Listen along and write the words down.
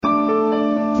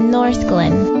North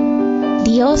Glen.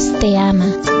 Dios te ama.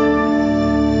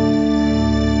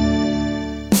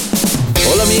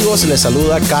 Hola amigos, les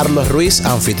saluda Carlos Ruiz,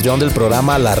 anfitrión del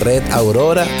programa La Red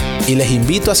Aurora, y les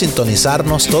invito a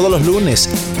sintonizarnos todos los lunes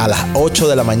a las 8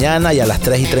 de la mañana y a las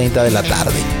 3:30 de la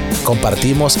tarde.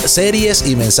 Compartimos series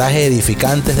y mensajes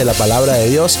edificantes de la palabra de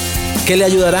Dios que le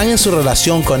ayudarán en su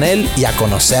relación con Él y a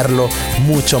conocerlo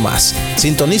mucho más.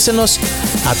 Sintonícenos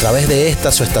a través de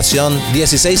esta su estación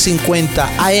 1650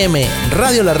 AM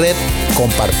Radio La Red,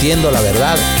 compartiendo la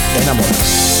verdad en amor.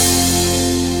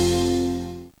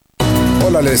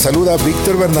 Hola, les saluda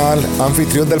Víctor Bernal,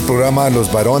 anfitrión del programa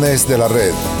Los Varones de la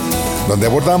Red, donde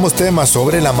abordamos temas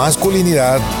sobre la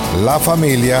masculinidad, la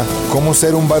familia, cómo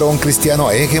ser un varón cristiano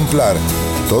ejemplar,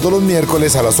 todos los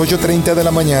miércoles a las 8:30 de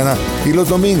la mañana y los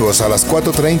domingos a las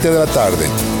 4:30 de la tarde.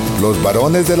 Los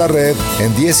Varones de la Red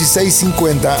en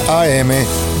 1650 AM,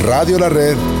 Radio La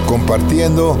Red,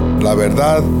 compartiendo la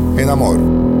verdad en amor.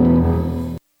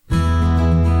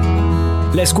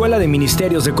 La Escuela de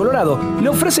Ministerios de Colorado le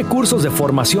ofrece cursos de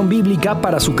formación bíblica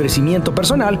para su crecimiento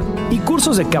personal y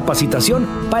cursos de capacitación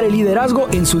para el liderazgo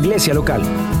en su iglesia local.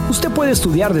 Usted puede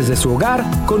estudiar desde su hogar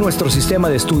con nuestro sistema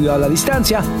de estudio a la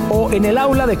distancia o en el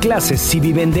aula de clases si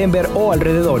vive en Denver o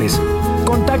alrededores.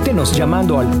 Contáctenos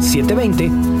llamando al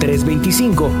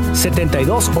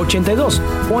 720-325-7282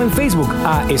 o en Facebook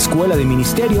a Escuela de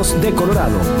Ministerios de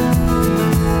Colorado.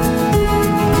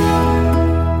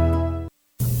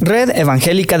 Red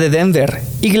Evangélica de Denver,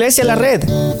 Iglesia La Red.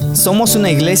 Somos una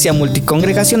iglesia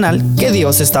multicongregacional que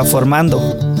Dios está formando.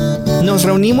 Nos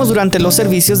reunimos durante los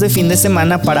servicios de fin de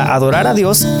semana para adorar a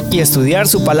Dios y estudiar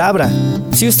su palabra.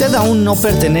 Si usted aún no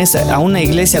pertenece a una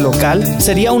iglesia local,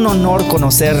 sería un honor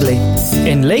conocerle.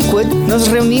 En Lakewood nos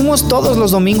reunimos todos los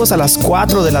domingos a las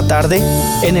 4 de la tarde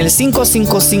en el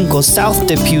 555 South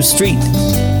Depew Street.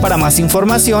 Para más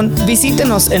información,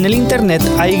 visítenos en el internet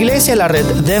a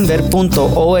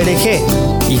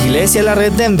iglesialareddenver.org,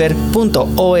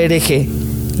 iglesialareddenver.org.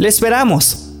 ¡Le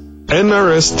esperamos!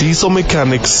 NRS Diesel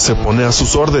Mechanics se pone a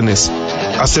sus órdenes.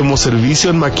 Hacemos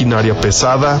servicio en maquinaria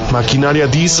pesada, maquinaria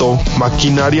diesel,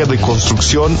 maquinaria de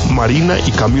construcción, marina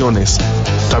y camiones.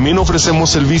 También ofrecemos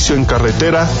servicio en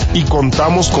carretera y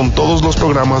contamos con todos los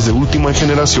programas de última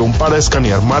generación para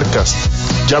escanear marcas.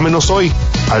 Llámenos hoy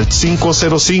al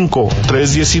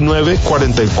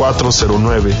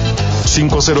 505-319-4409,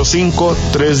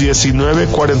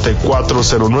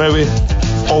 505-319-4409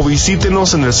 o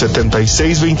visítenos en el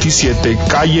 7627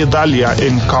 Calle Dahlia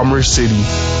en Commerce City.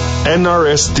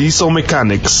 NRS Diesel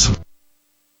Mechanics.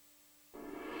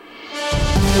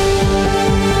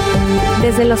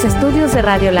 Desde los estudios de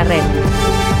Radio La Red,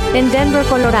 en Denver,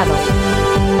 Colorado,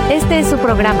 este es su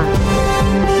programa,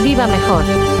 Viva Mejor,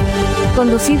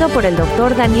 conducido por el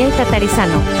Dr. Daniel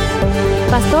Catarizano,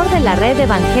 pastor de la Red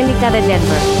Evangélica de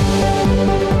Denver.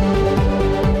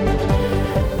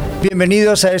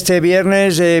 Bienvenidos a este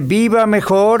viernes de Viva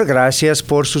Mejor. Gracias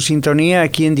por su sintonía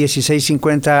aquí en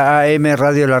 1650 AM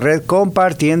Radio La Red,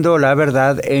 compartiendo la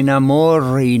verdad en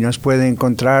amor. Y nos puede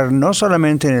encontrar no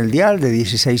solamente en el dial de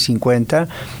 1650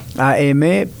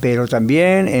 AM, pero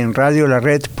también en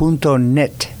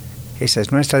radiolared.net. Esa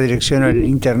es nuestra dirección al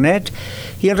internet.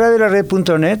 Y en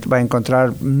radiolared.net va a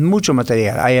encontrar mucho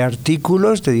material. Hay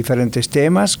artículos de diferentes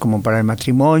temas, como para el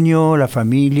matrimonio, la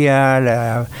familia,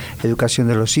 la educación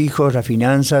de los hijos, las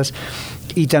finanzas.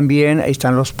 Y también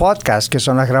están los podcasts, que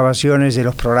son las grabaciones de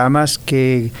los programas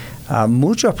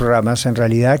muchos programas en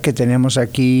realidad que tenemos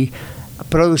aquí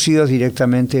producidos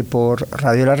directamente por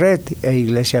Radio La Red e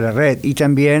Iglesia La Red. Y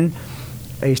también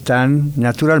están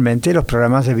naturalmente los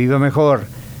programas de Viva Mejor.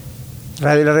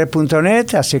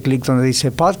 radiolared.net, hace clic donde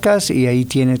dice podcast y ahí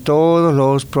tiene todos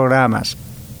los programas.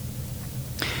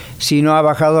 Si no ha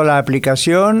bajado la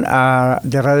aplicación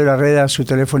de Radio La Red a su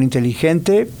teléfono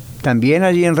inteligente, también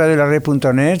allí en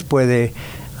radiolared.net puede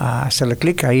hacerle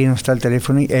clic, ahí no está el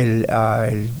teléfono, el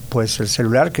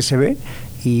celular que se ve,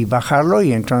 y bajarlo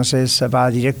y entonces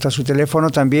va directo a su teléfono.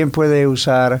 También puede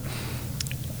usar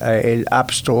el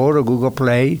App Store o Google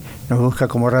Play, nos busca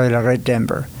como Radio La Red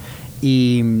Denver.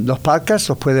 Y los podcasts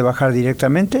los puede bajar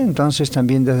directamente, entonces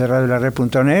también desde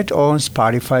radiolared.net o en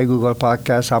Spotify, Google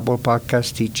Podcasts, Apple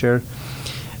Podcasts, Teacher,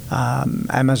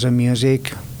 Amazon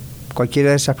Music, cualquiera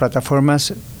de esas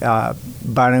plataformas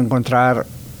van a encontrar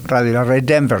Radio La Red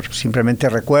Denver. Simplemente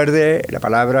recuerde la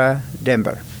palabra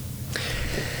Denver.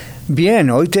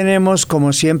 Bien, hoy tenemos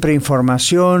como siempre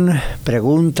información,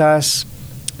 preguntas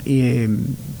y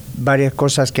varias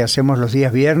cosas que hacemos los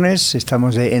días viernes.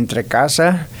 Estamos de entre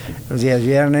casa los días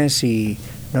viernes y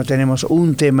no tenemos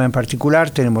un tema en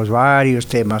particular, tenemos varios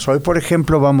temas. Hoy, por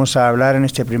ejemplo, vamos a hablar en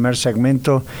este primer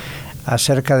segmento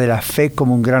acerca de la fe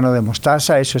como un grano de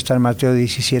mostaza. Eso está en Mateo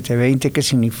 17:20. ¿Qué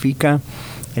significa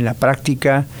en la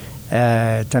práctica?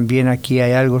 También aquí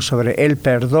hay algo sobre el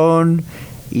perdón.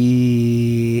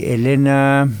 Y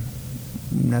Elena,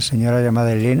 una señora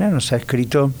llamada Elena, nos ha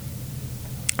escrito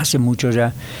hace mucho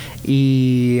ya,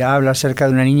 y habla acerca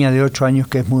de una niña de 8 años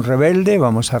que es muy rebelde.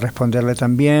 Vamos a responderle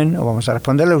también, o vamos a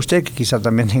responderle a usted, que quizá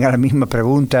también tenga la misma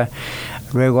pregunta.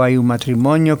 Luego hay un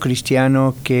matrimonio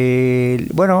cristiano que,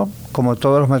 bueno, como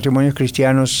todos los matrimonios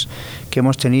cristianos que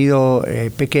hemos tenido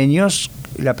pequeños,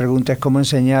 la pregunta es cómo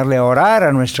enseñarle a orar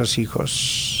a nuestros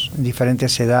hijos en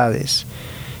diferentes edades.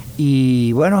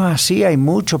 Y bueno, así hay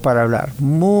mucho para hablar,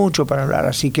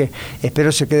 así que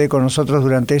espero se quede con nosotros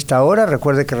durante esta hora.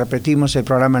 Recuerde que repetimos el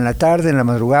programa en la tarde, en la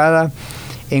madrugada,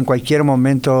 en cualquier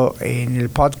momento en el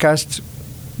podcast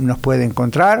nos puede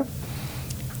encontrar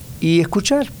y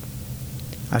escuchar.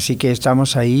 Así que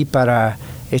estamos ahí para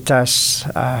estas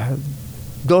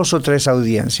 2 o 3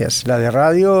 audiencias, la de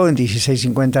radio en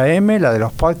 1650M, la de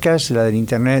los podcasts, la del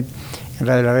internet en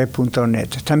radiolared.net.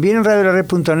 También en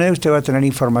radiolared.net usted va a tener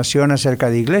información acerca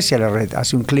de Iglesia La Red.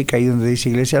 Hace un clic ahí donde dice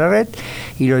Iglesia La Red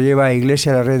y lo lleva a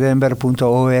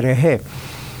iglesialareddenver.org.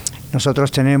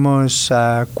 Nosotros tenemos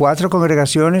 4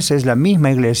 congregaciones, es la misma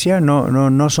iglesia,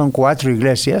 no son 4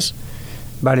 iglesias,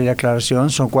 vale la aclaración,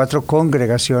 son 4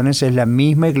 congregaciones, es la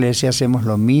misma iglesia, hacemos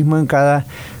lo mismo en cada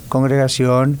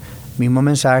congregación, mismo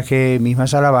mensaje,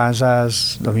 mismas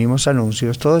alabanzas, los mismos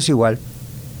anuncios, todo es igual.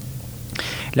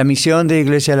 La misión de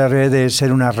Iglesia La Red es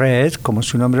ser una red, como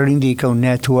su nombre lo indica, un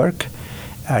network.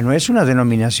 No es una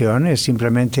denominación, es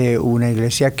simplemente una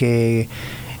iglesia que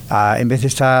en vez de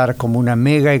estar como una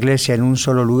mega iglesia en un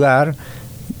solo lugar,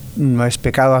 no es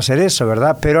pecado hacer eso,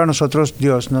 ¿verdad? Pero a nosotros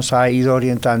Dios nos ha ido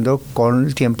orientando con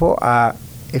el tiempo a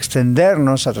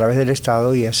extendernos a través del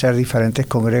Estado y hacer diferentes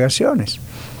congregaciones.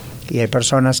 Y hay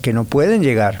personas que no pueden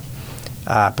llegar,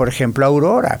 por ejemplo, a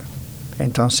Aurora.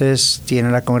 Entonces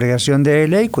tienen la congregación de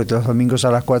Lakewood los domingos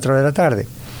a las 4 de la tarde.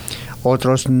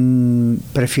 Otros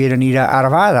prefieren ir a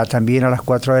Arvada también a las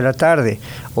 4 de la tarde.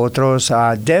 Otros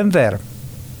a Denver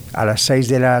a las 6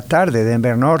 de la tarde,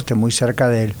 Denver Norte, muy cerca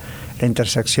de la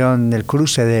intersección del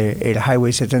cruce del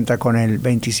Highway 70 con el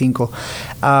 25.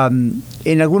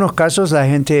 En algunos casos la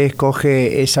gente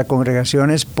escoge esas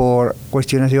congregaciones por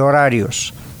cuestiones de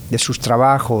horarios, de sus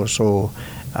trabajos o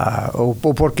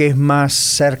porque es más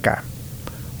cerca.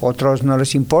 Otros no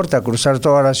les importa cruzar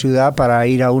toda la ciudad para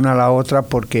ir a una a la otra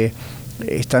porque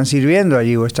están sirviendo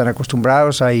allí o están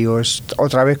acostumbrados ahí, o es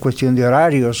otra vez cuestión de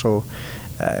horarios o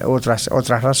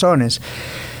otras razones.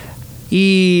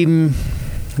 Y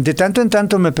de tanto en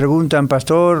tanto me preguntan,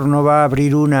 pastor, ¿no va a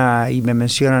abrir una? Y me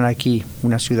mencionan aquí,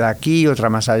 una ciudad aquí, otra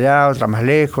más allá, otra más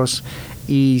lejos.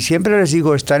 Y siempre les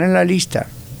digo, están en la lista.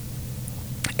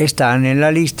 Están en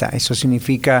la lista. Eso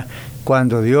significa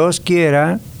cuando Dios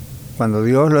quiera, cuando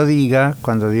Dios lo diga,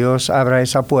 cuando Dios abra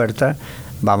esa puerta,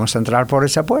 vamos a entrar por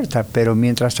esa puerta. Pero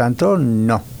mientras tanto,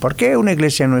 no. Porque una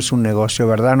iglesia no es un negocio,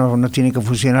 ¿verdad? No tiene que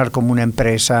funcionar como una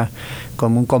empresa,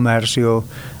 como un comercio,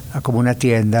 como una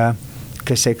tienda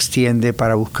que se extiende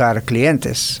para buscar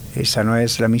clientes. Esa no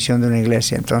es la misión de una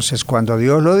iglesia. Entonces, cuando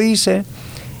Dios lo dice,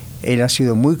 Él ha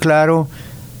sido muy claro.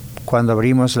 Cuando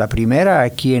abrimos la primera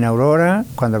aquí en Aurora,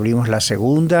 cuando abrimos la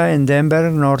segunda en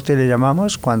Denver Norte le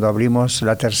llamamos, cuando abrimos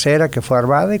la tercera que fue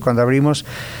Arvada y cuando abrimos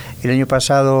el año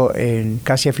pasado,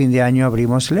 casi a fin de año,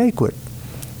 abrimos Lakewood.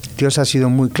 Dios ha sido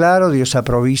muy claro, Dios ha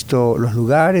provisto los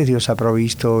lugares, Dios ha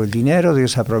provisto el dinero,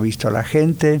 Dios ha provisto a la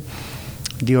gente,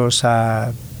 Dios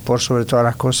ha, por sobre todas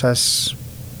las cosas,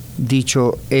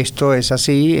 dicho esto es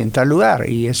así en tal lugar,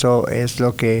 y eso es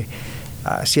lo que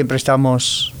siempre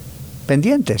estamos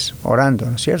pendientes, orando,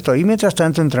 ¿no es cierto? Y mientras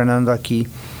tanto entrenando aquí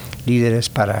líderes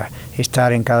para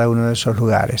estar en cada uno de esos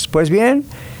lugares. Pues bien,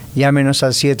 llámenos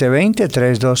al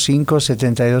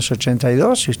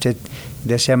 720-325-7282 si usted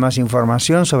desea más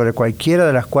información sobre cualquiera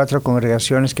de las 4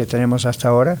 congregaciones que tenemos hasta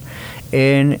ahora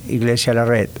en Iglesia La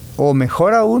Red. O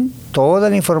mejor aún, toda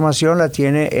la información la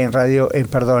tiene en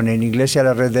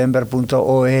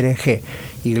iglesialareddenver.org.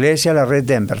 Iglesia La Red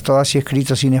Denver, todo así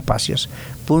escrito sin espacios,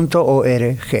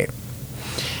 .org.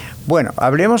 Bueno,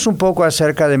 hablemos un poco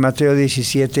acerca de Mateo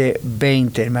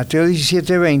 17:20. En Mateo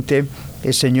 17:20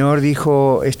 el Señor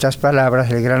dijo estas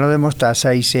palabras del grano de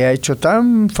mostaza y se ha hecho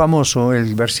tan famoso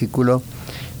el versículo,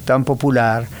 tan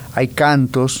popular. Hay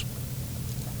cantos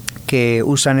que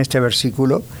usan este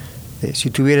versículo.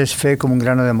 Si tuvieras fe como un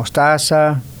grano de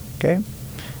mostaza, ¿qué?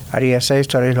 Harías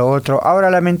esto, harías lo otro. Ahora,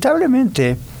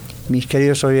 lamentablemente, mis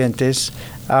queridos oyentes,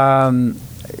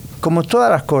 como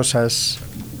todas las cosas,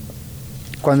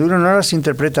 cuando uno no las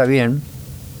interpreta bien,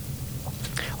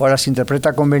 o las interpreta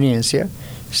a conveniencia,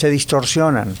 se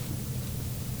distorsionan.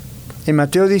 En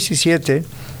Mateo 17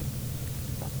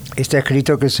 está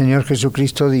escrito que el Señor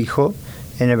Jesucristo dijo,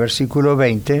 en el versículo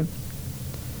 20,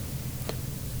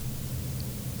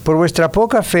 por vuestra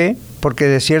poca fe, porque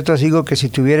de cierto os digo que si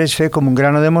tuvierais fe como un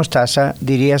grano de mostaza,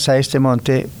 dirías a este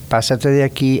monte, pásate de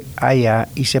aquí allá,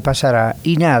 y se pasará,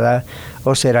 y nada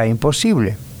os será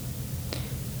imposible.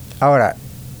 Ahora,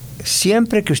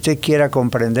 siempre que usted quiera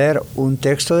comprender un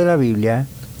texto de la Biblia,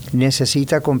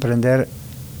 necesita comprender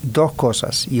dos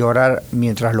cosas y orar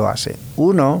mientras lo hace.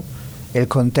 Uno, el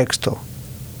contexto,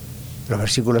 los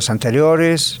versículos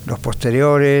anteriores, los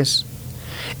posteriores,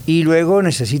 y luego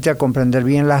necesita comprender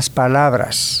bien las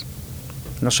palabras,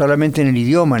 no solamente en el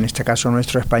idioma, en este caso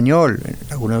nuestro español,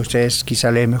 algunos de ustedes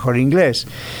quizá leen mejor inglés.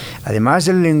 Además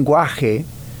del lenguaje,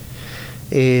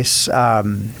 es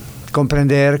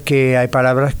comprender que hay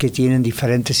palabras que tienen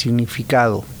diferente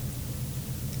significado.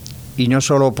 Y no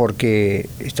solo porque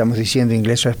estamos diciendo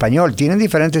inglés o español, tienen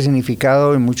diferente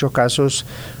significado en muchos casos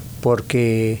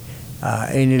porque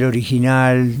en el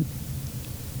original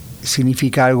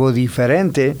significa algo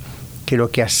diferente que lo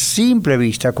que a simple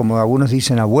vista, como algunos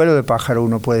dicen a vuelo de pájaro,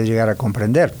 uno puede llegar a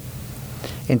comprender.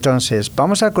 Entonces,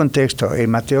 vamos al contexto. En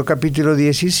Mateo capítulo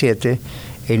 17,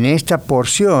 en esta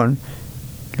porción,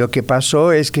 lo que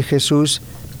pasó es que Jesús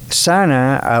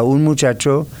sana a un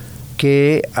muchacho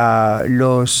que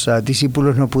los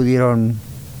discípulos no pudieron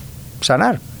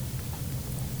sanar.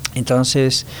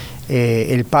 Entonces,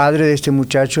 el padre de este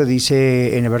muchacho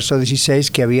dice en el verso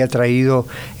 16 que había traído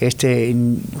este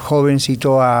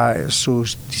jovencito a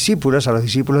sus discípulos, a los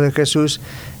discípulos de Jesús,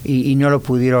 y no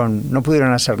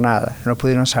pudieron hacer nada, no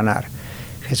pudieron sanar.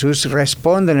 Jesús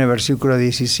responde en el versículo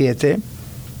 17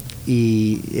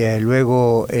 y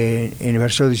luego en el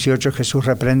versículo 18 Jesús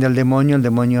reprende al demonio, el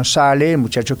demonio sale, el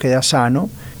muchacho queda sano,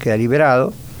 queda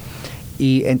liberado,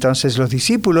 y entonces los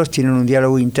discípulos tienen un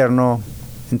diálogo interno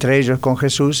entre ellos con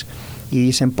Jesús y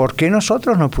dicen, ¿por qué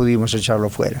nosotros no pudimos echarlo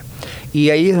fuera? Y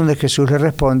ahí es donde Jesús les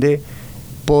responde,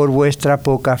 por vuestra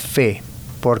poca fe,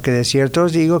 porque de cierto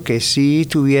os digo que si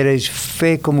tuvierais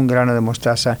fe como un grano de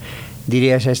mostaza,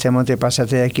 diríais a este monte,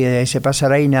 pásate de aquí, de ahí se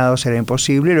pasará y nada os será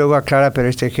imposible. Y luego aclara, pero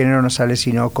este género no sale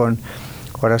sino con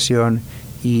oración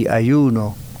y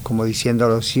ayuno, como diciendo,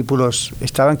 los discípulos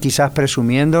estaban quizás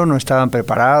presumiendo, no estaban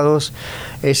preparados.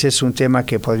 Ese es un tema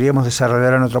que podríamos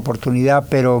desarrollar en otra oportunidad,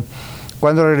 pero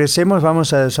cuando regresemos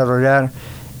vamos a desarrollar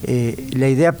la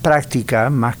idea práctica,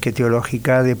 más que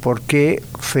teológica, de por qué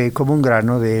fe como un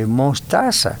grano de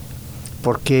mostaza,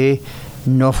 por qué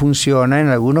no funciona en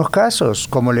algunos casos,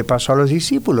 como le pasó a los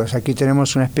discípulos. Aquí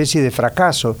tenemos una especie de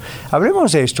fracaso.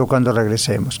 Hablemos de esto cuando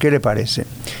regresemos. ¿Qué le parece?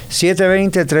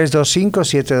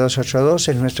 720-325-7282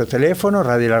 es nuestro teléfono,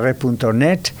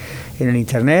 radiolared.net en el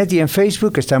internet, y en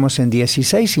Facebook estamos en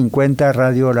 1650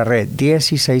 Radio La Red,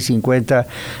 1650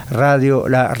 Radio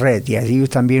La Red. Y allí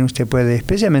también usted puede,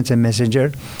 especialmente en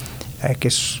Messenger, que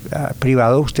es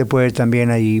privado, usted puede también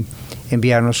ahí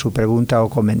enviarnos su pregunta o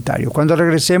comentario. Cuando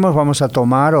regresemos vamos a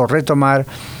tomar o retomar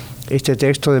este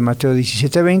texto de Mateo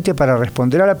 17:20 para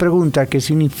responder a la pregunta ¿qué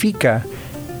significa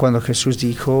cuando Jesús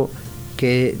dijo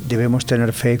que debemos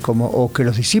tener fe o que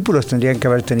los discípulos tendrían que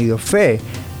haber tenido fe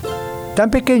tan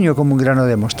pequeño como un grano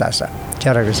de mostaza?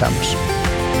 Ya regresamos.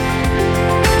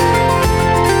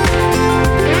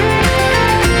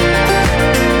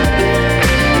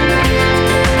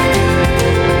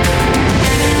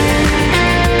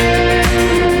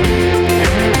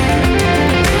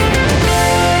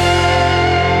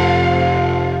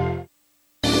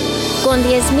 Con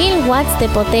 10.000 watts de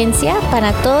potencia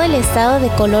para todo el estado de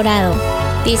Colorado.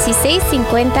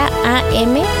 1650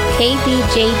 AM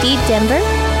KDJD Denver,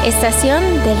 estación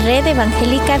de Red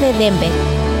Evangélica de Denver.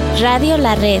 Radio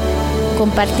La Red,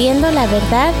 compartiendo la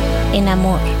verdad en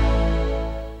amor.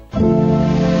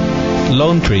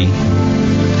 Lone Tree.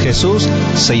 Jesús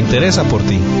se interesa por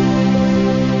ti.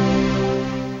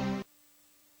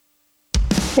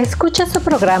 Escucha su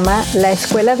programa La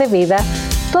Escuela de Vida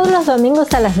todos los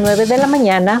domingos a las 9 de la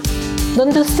mañana,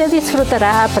 donde usted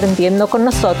disfrutará aprendiendo con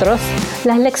nosotros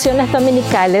las lecciones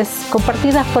dominicales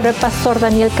compartidas por el pastor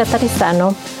Daniel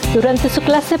Catarizano durante su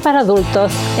clase para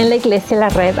adultos en la Iglesia La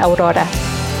Red Aurora.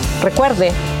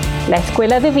 Recuerde, La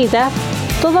Escuela de Vida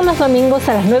todos los domingos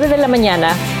a las 9 de la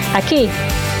mañana, aquí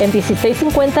en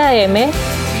 1650 AM,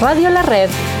 Radio La Red,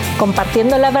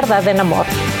 compartiendo la verdad en amor.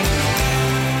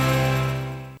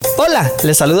 Hola,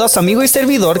 les saluda a su amigo y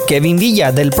servidor Kevin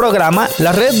Villa del programa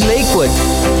La Red Lakewood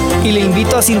y le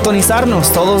invito a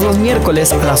sintonizarnos todos los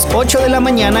miércoles a las 8 de la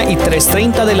mañana y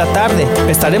 3:30 de la tarde.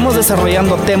 Estaremos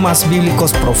desarrollando temas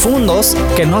bíblicos profundos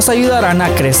que nos ayudarán a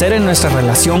crecer en nuestra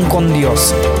relación con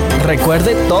Dios.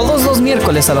 Recuerde, todos los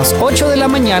miércoles a las 8 de la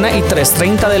mañana y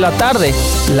 3:30 de la tarde,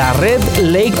 La Red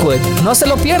Lakewood. No se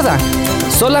lo pierda.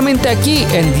 Solamente aquí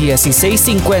en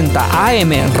 1650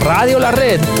 AM Radio La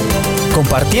Red,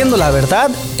 compartiendo la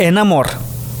verdad en amor.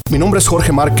 Mi nombre es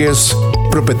Jorge Márquez,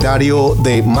 propietario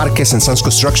de Márquez & Sons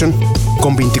Construction,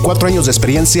 con 24 años de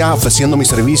experiencia ofreciendo mis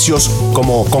servicios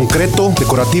como concreto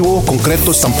decorativo,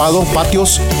 concreto estampado,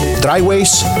 patios,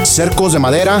 driveways, cercos de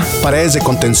madera, paredes de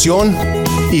contención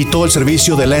y todo el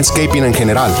servicio de landscaping en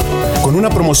general, con una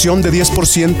promoción de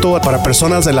 10% para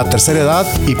personas de la tercera edad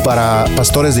y para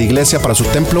pastores de iglesia para su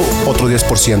templo, otro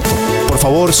 10%. Por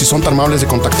favor, si son tan amables de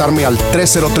contactarme al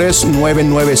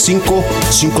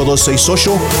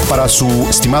 303-995-5268 para su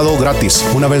estimado gratis.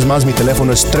 Una vez más, mi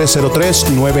teléfono es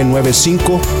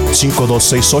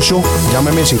 303-995-5268.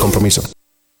 Llámeme sin compromiso.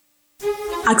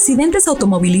 ¿Accidentes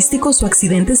automovilísticos o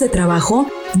accidentes de trabajo?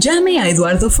 Llame a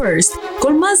Eduardo First.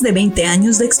 Con más de 20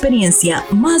 años de experiencia,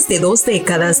 más de 2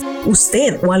 décadas,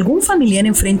 usted o algún familiar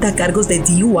enfrenta cargos de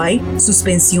DUI,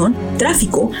 suspensión,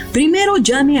 tráfico. Primero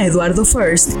llame a Eduardo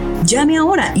First. Llame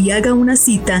ahora y haga una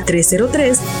cita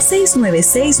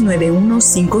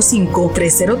 303-696-9155,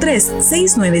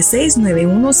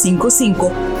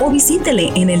 303-696-9155 o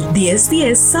visítele en el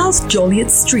 1010 South Joliet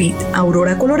Street,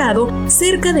 Aurora, Colorado,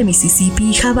 cerca de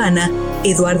Mississippi y Havana.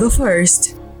 Eduardo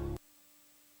First.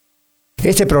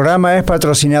 Este programa es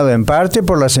patrocinado en parte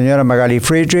por la señora Magali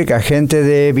Friedrich, agente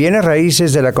de bienes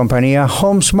raíces de la compañía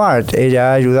HomeSmart.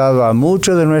 Ella ha ayudado a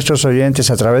muchos de nuestros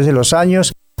oyentes a través de los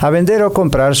años a vender o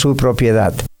comprar su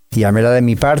propiedad. Llámela de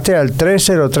mi parte al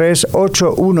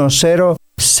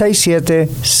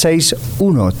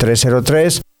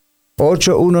 303-810-6761.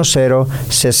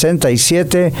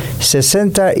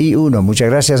 303-810-6761. Muchas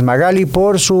gracias, Magali,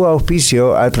 por su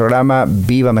auspicio al programa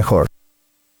Viva Mejor.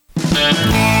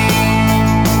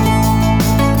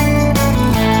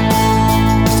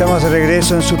 Estamos de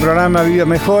regreso en su programa Viva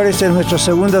Mejor. Este es nuestro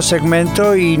segundo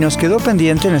segmento y nos quedó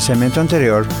pendiente en el segmento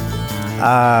anterior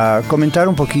a comentar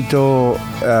un poquito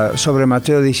sobre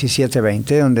Mateo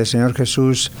 17:20, donde el Señor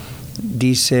Jesús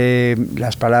dice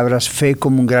las palabras fe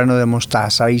como un grano de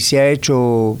mostaza, y se ha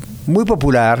hecho muy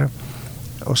popular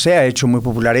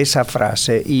esa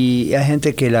frase, y hay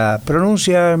gente que la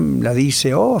pronuncia, la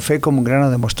dice, fe como un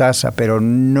grano de mostaza, pero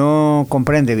no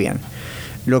comprende bien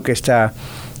lo que está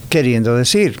queriendo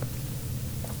decir.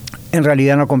 En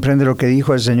realidad no comprende lo que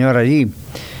dijo el Señor allí,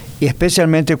 y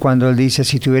especialmente cuando Él dice,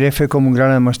 si tuvierais fe como un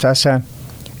grano de mostaza,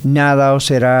 nada os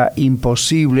será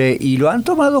imposible. Y lo han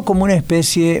tomado como una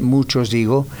especie,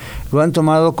 lo han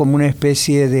tomado como una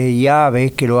especie de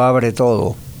llave que lo abre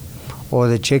todo, o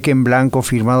de cheque en blanco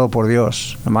firmado por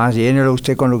Dios. Nomás llénelo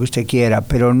usted con lo que usted quiera,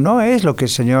 pero no es lo que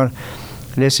el Señor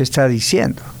les está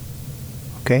diciendo.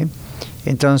 ¿Ok?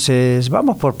 Entonces,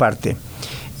 vamos por parte.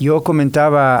 Yo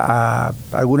comentaba a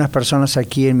algunas personas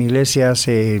aquí en mi iglesia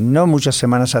hace no muchas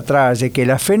semanas atrás de que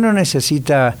la fe no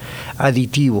necesita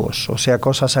aditivos, o sea,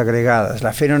 cosas agregadas.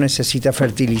 La fe no necesita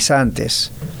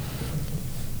fertilizantes.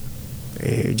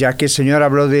 Ya que el Señor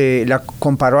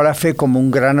comparó a la fe como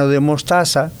un grano de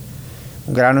mostaza.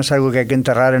 Un grano es algo que hay que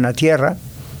enterrar en la tierra.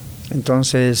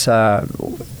 Entonces,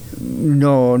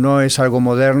 no es algo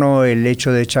moderno el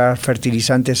hecho de echar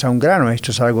fertilizantes a un grano. Esto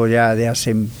es algo ya de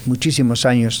hace muchísimos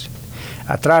años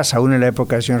atrás. Aún en la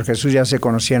época del Señor Jesús ya se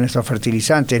conocían estos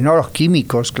fertilizantes, no los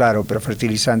químicos, claro, pero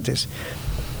fertilizantes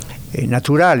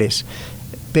naturales.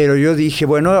 Pero yo dije,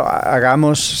 bueno,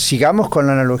 sigamos con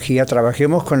la analogía,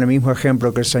 trabajemos con el mismo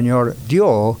ejemplo que el Señor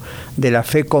dio de la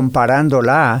fe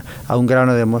comparándola a un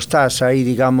grano de mostaza, y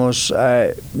digamos,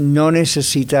 no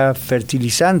necesita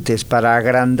fertilizantes para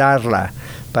agrandarla,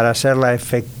 para hacerla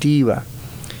efectiva.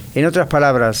 En otras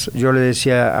palabras, yo le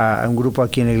decía a un grupo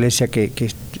aquí en la iglesia que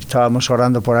estábamos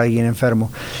orando por alguien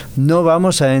enfermo, no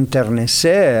vamos a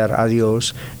enternecer a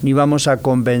Dios, ni vamos a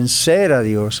convencer a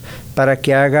Dios para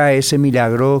que haga ese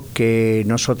milagro que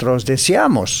nosotros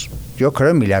deseamos. Yo creo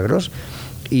en milagros,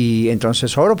 y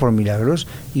entonces oro por milagros,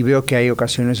 y veo que hay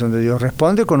ocasiones donde Dios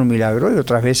responde con un milagro y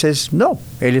otras veces no.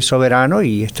 Él es soberano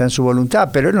y está en su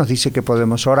voluntad, pero Él nos dice que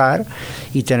podemos orar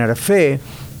y tener fe,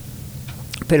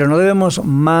 pero no debemos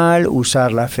mal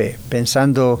usar la fe,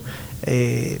 pensando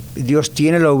Dios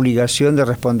tiene la obligación de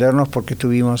respondernos porque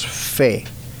tuvimos fe.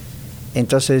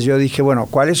 Entonces yo dije, bueno,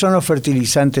 ¿cuáles son los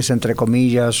fertilizantes, entre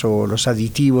comillas, o los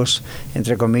aditivos,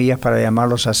 entre comillas, para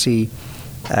llamarlos así,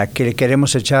 que le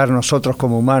queremos echar nosotros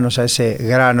como humanos a ese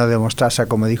grano de mostaza,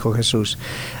 como dijo Jesús.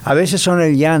 A veces son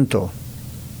el llanto.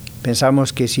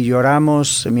 Pensamos que si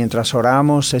lloramos mientras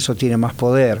oramos, eso tiene más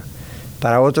poder.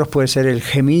 Para otros puede ser el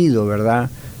gemido, ¿verdad?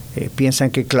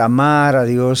 Piensan que clamar a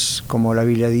Dios, como la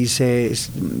Biblia dice,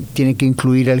 tiene que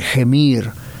incluir el gemir.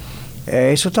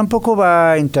 Eso tampoco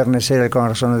va a enternecer el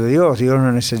corazón de Dios.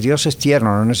 Dios es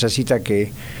tierno, no necesita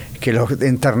que lo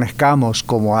enternezcamos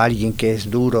como alguien que es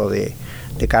duro de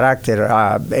carácter.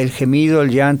 El gemido, el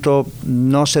llanto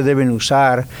no se deben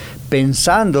usar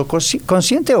pensando,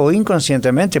 consciente o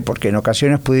inconscientemente, porque en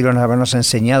ocasiones pudieron habernos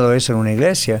enseñado eso en una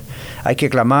iglesia. Hay que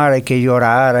clamar, hay que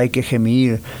llorar, hay que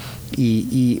gemir.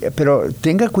 Pero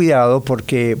tenga cuidado,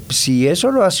 porque si eso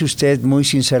lo hace usted muy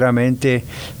sinceramente,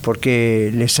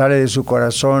 porque le sale de su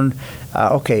corazón,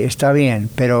 ok, está bien,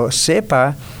 pero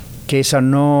sepa que esas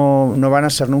no van a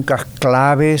ser nunca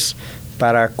claves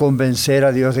para convencer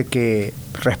a Dios de que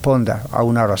responda a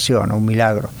una oración, a un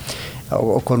milagro,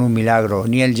 o con un milagro.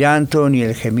 Ni el llanto, ni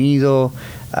el gemido,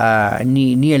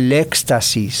 ni el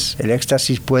éxtasis. El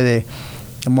éxtasis puede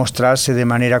mostrarse de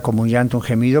manera como un llanto, un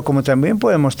gemido, como también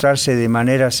puede mostrarse de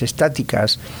maneras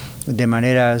estáticas, de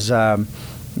maneras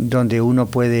donde uno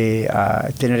puede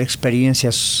tener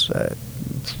experiencias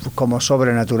como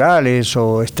sobrenaturales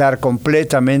o estar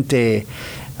completamente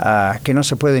que no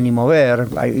se puede ni mover.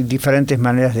 Hay diferentes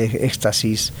maneras de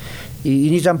éxtasis.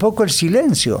 Y ni tampoco el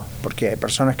silencio, porque hay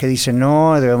personas que dicen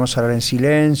no, debemos hablar en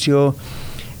silencio.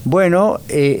 Bueno,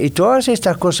 todas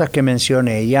estas cosas que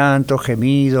mencioné, llanto,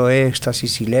 gemido,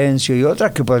 éxtasis, silencio y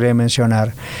otras que podría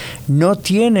mencionar, no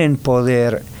tienen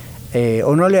poder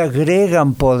o no le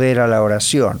agregan poder a la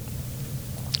oración.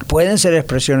 Pueden ser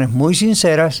expresiones muy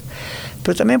sinceras,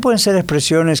 pero también pueden ser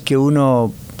expresiones que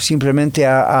uno simplemente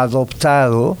ha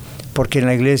adoptado, porque en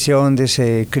la iglesia donde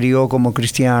se crió como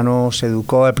cristiano, se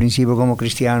educó al principio como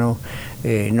cristiano,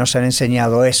 nos han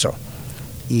enseñado eso.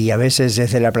 Y a veces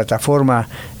desde la plataforma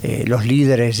los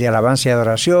líderes de alabanza y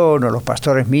adoración, o los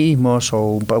pastores mismos, o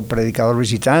un predicador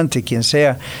visitante, quien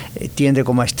sea, tiende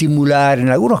como a estimular, en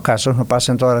algunos casos, no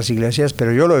pasa en todas las iglesias,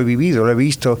 pero yo lo he vivido, lo he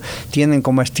visto, tienden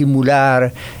como a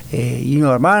estimular, y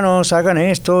no, hermanos, hagan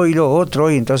esto y lo otro,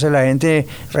 y entonces la gente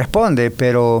responde,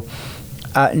 pero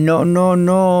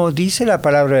no dice la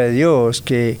palabra de Dios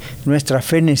que nuestra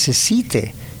fe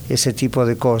necesite ese tipo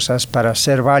de cosas para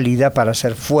ser válida, para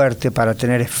ser fuerte, para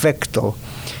tener efecto.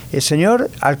 El Señor,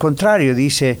 al contrario,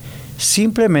 dice,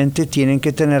 simplemente tienen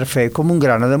que tener fe como un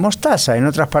grano de mostaza. En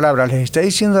otras palabras, les está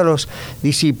diciendo a los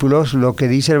discípulos lo que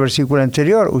dice el versículo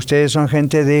anterior: ustedes son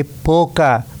gente de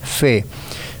poca fe.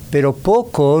 Pero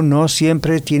poco no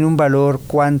siempre tiene un valor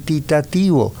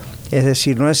cuantitativo, es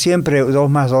decir, no es siempre 2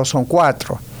 más 2 son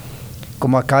 4.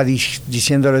 Como acá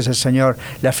diciéndoles el Señor,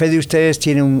 la fe de ustedes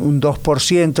tiene un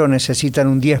 2%, necesitan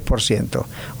un 10%,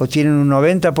 o tienen un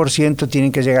 90%,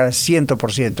 tienen que llegar al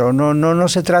 100%. No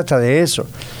se trata de eso.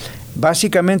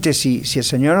 Básicamente, si el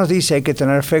Señor nos dice hay que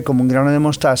tener fe como un grano de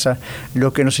mostaza,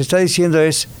 lo que nos está diciendo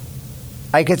es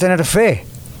hay que tener fe.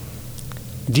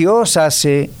 Dios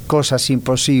hace cosas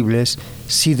imposibles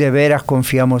si de veras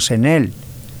confiamos en Él.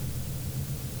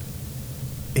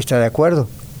 ¿Está de acuerdo?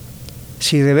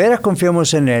 Si de veras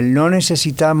confiamos en Él, no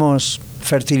necesitamos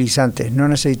fertilizantes, no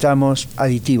necesitamos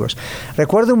aditivos.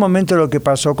 Recuerdo un momento lo que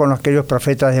pasó con aquellos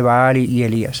profetas de Baal y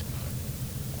Elías.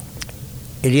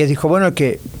 Elías dijo, bueno,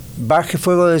 que baje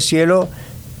fuego del cielo,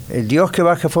 el Dios que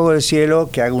baje fuego del cielo,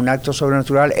 que haga un acto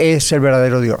sobrenatural, es el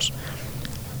verdadero Dios.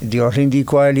 Dios le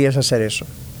indicó a Elías hacer eso.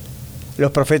 Los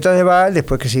profetas de Baal,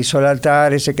 después que se hizo el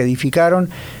altar ese que edificaron,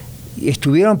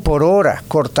 estuvieron por horas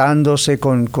cortándose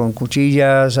con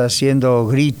cuchillas, haciendo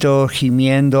gritos,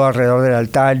 gimiendo alrededor del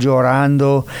altar,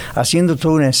 llorando, haciendo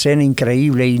toda una escena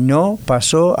increíble, y no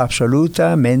pasó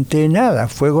absolutamente nada.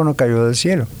 Fuego no cayó del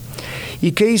cielo.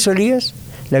 ¿Y qué hizo Elías?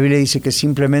 La Biblia dice que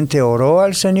simplemente oró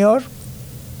al Señor,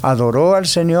 adoró al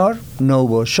Señor, no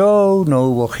hubo show, no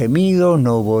hubo gemidos,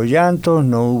 no hubo llantos,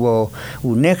 no hubo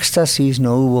un éxtasis,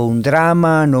 no hubo un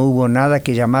drama, no hubo nada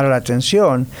que llamara la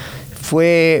atención.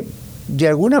 Fue de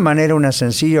alguna manera una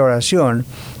sencilla oración,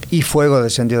 y fuego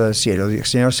descendió del cielo. El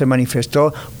Señor se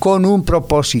manifestó con un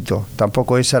propósito,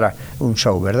 tampoco ese era un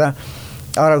show, ¿verdad?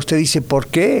 Ahora usted dice, ¿por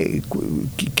qué?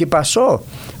 ¿Qué pasó?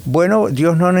 Bueno,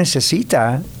 Dios no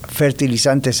necesita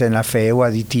fertilizantes en la fe o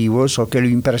aditivos, o que lo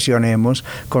impresionemos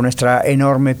con nuestra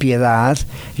enorme piedad.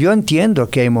 Yo entiendo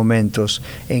que hay momentos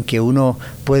en que uno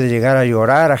puede llegar a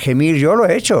llorar, a gemir. Yo lo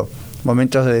he hecho.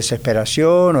 Momentos de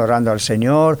desesperación, orando al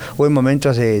Señor, o en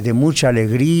momentos de mucha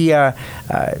alegría,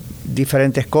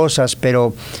 diferentes cosas,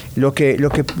 pero lo que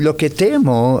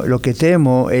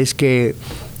temo es que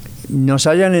nos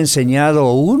hayan enseñado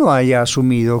o uno haya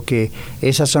asumido que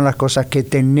esas son las cosas que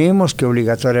tenemos que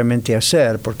obligatoriamente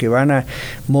hacer porque van a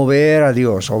mover a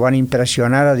Dios o van a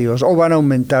impresionar a Dios o van a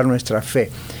aumentar nuestra fe.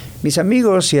 Mis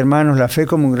amigos y hermanos, la fe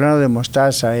como un grano de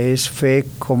mostaza es fe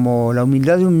como la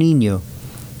humildad de un niño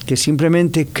que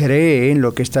simplemente cree en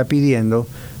lo que está pidiendo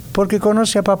porque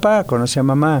conoce a papá, conoce a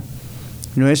mamá.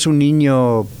 No es un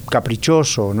niño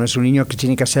caprichoso, no es un niño que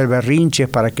tiene que hacer berrinches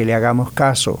para que le hagamos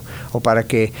caso o para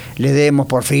que le demos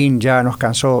por fin, ya nos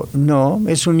cansó. No,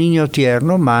 es un niño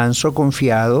tierno, manso,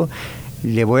 confiado.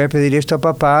 Le voy a pedir esto a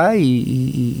papá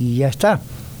y ya está.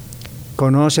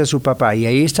 Conoce a su papá. Y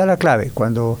ahí está la clave.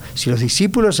 Si los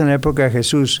discípulos en la época de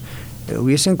Jesús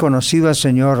hubiesen conocido al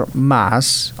Señor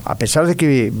más, a pesar de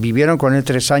que vivieron con Él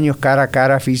 3 años cara a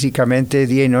cara físicamente,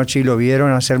 día y noche, y lo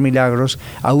vieron hacer milagros,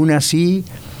 aún así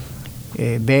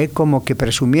ve como que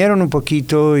presumieron un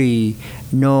poquito y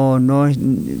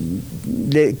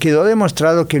le quedó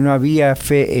demostrado que no había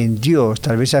fe en Dios,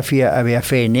 tal vez había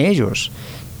fe en ellos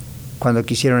cuando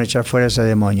quisieron echar fuera ese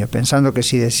demonio, pensando que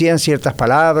si decían ciertas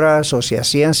palabras o si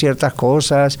hacían ciertas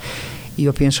cosas, y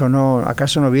yo pienso,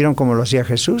 ¿acaso no vieron como lo hacía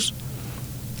Jesús?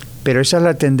 Pero esa es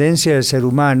la tendencia del ser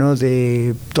humano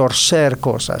de torcer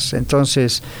cosas.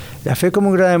 Entonces, la fe como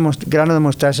un grano de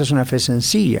mostaza es una fe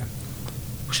sencilla.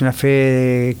 Es una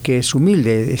fe que es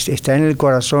humilde. Está en el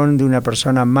corazón de una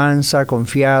persona mansa,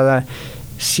 confiada.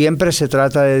 Siempre se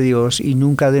trata de Dios y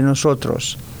nunca de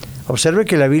nosotros. Observe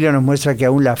que la Biblia nos muestra que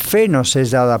aún la fe nos es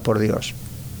dada por Dios.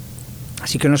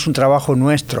 Así que no es un trabajo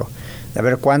nuestro de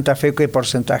ver cuánta fe, qué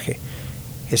porcentaje.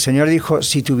 El Señor dijo,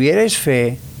 si tuvierais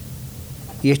fe,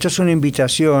 y esto es una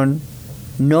invitación,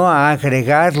 no a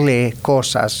agregarle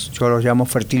cosas, yo los llamo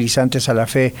fertilizantes a la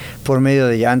fe, por medio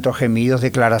de llantos, gemidos,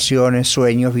 declaraciones,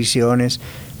 sueños, visiones.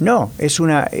 No, es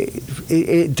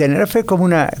tener fe como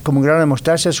un grano de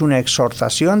mostaza es una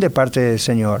exhortación de parte del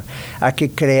Señor a que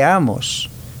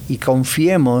creamos y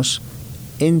confiemos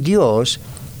en Dios,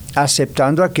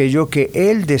 aceptando aquello que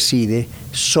Él decide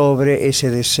sobre ese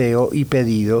deseo y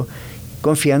pedido,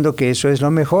 confiando que eso es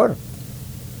lo mejor.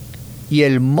 Y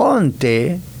el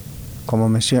monte, como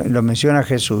lo menciona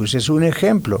Jesús, es un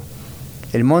ejemplo.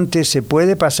 El monte se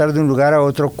puede pasar de un lugar a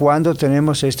otro cuando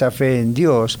tenemos esta fe en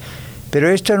Dios, pero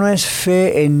esto no es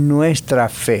fe en nuestra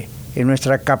fe, en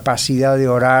nuestra capacidad de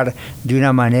orar de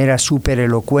una manera súper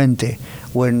elocuente,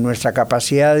 o en nuestra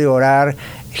capacidad de orar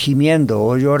gimiendo,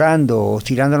 o llorando, o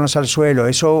tirándonos al suelo.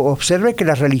 Observe que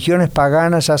las religiones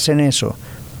paganas hacen eso.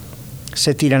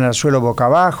 Se tiran al suelo boca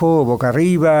abajo o boca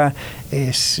arriba,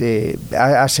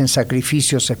 hacen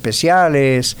sacrificios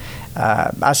especiales,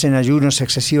 hacen ayunos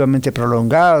excesivamente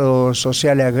prolongados, o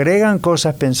sea, le agregan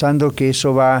cosas pensando que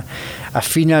eso va a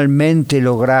finalmente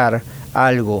lograr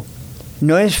algo.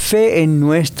 No es fe en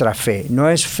nuestra fe, no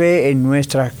es fe en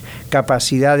nuestra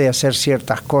capacidad de hacer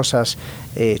ciertas cosas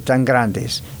tan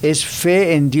grandes. Es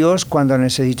fe en Dios cuando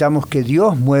necesitamos que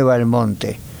Dios mueva el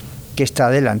monte que está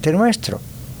delante nuestro.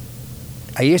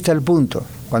 Ahí está el punto.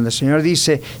 Cuando el Señor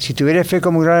dice, si tuvieras fe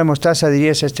como un grano de mostaza,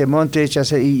 dirías a este monte,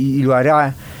 échase y lo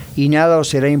hará, y nada os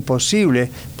será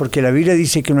imposible, porque la Biblia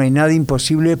dice que no hay nada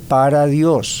imposible para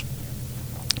Dios,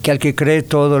 que al que cree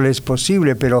todo le es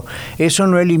posible, pero eso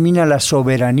no elimina la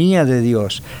soberanía de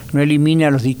Dios, no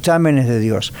elimina los dictámenes de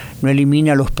Dios, no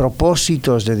elimina los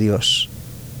propósitos de Dios.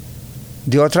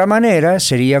 De otra manera,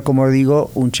 sería, como digo,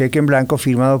 un cheque en blanco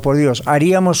firmado por Dios.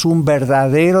 Haríamos un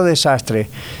verdadero desastre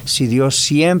si Dios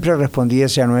siempre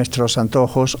respondiese a nuestros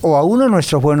antojos o aún a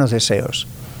nuestros buenos deseos.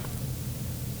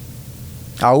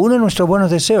 Aún a nuestros buenos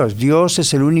deseos. Dios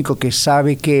es el único que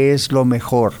sabe qué es lo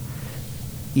mejor.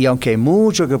 Y aunque hay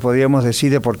mucho que podríamos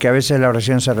decir de por qué a veces la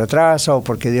oración se retrasa o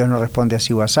porque Dios no responde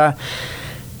así o asá,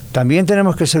 también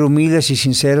tenemos que ser humildes y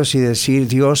sinceros y decir,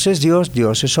 Dios es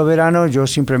soberano, yo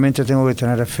simplemente tengo que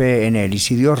tener fe en Él. Y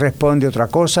si Dios responde otra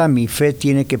cosa, mi fe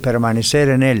tiene que permanecer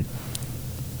en Él.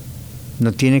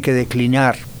 No tiene que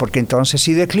declinar, porque entonces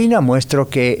si declina, muestro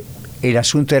que el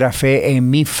asunto era fe en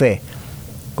mi fe.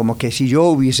 Como que si yo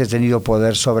hubiese tenido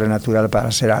poder sobrenatural para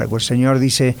hacer algo. El Señor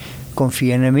dice,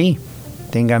 confíen en mí,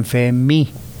 tengan fe en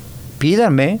mí.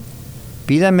 Pídanme,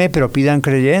 pero pidan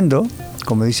creyendo,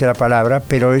 como dice la palabra,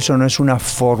 pero eso no es una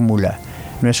fórmula,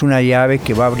 no es una llave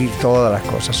que va a abrir todas las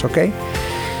cosas, ¿ok?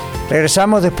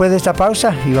 Regresamos después de esta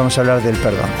pausa y vamos a hablar del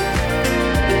perdón.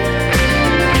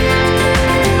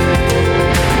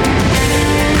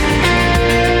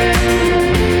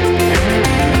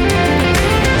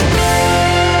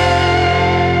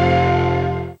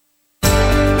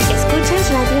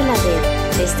 Escuchas Radio La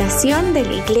Red, la estación de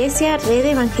la Iglesia Red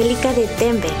Evangélica de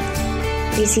Denver.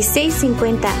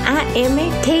 1650 AM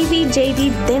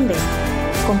KBJD Denver,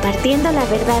 compartiendo la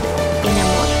verdad en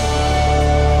amor.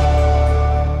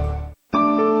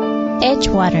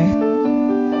 Edgewater.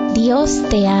 Dios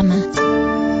te ama.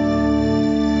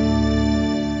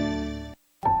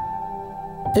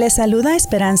 Le saluda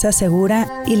Esperanza Segura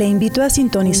y le invito a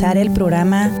sintonizar el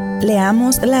programa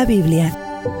Leamos la Biblia,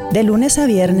 de lunes a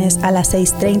viernes a las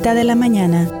 6:30 de la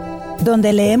mañana,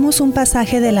 donde leemos un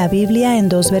pasaje de la Biblia en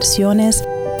 2 versiones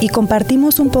y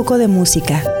compartimos un poco de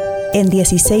música, en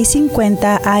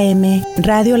 1650 AM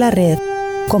Radio La Red,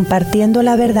 compartiendo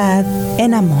la verdad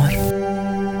en amor.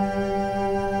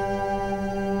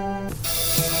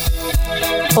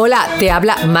 Hola, te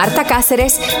habla Marta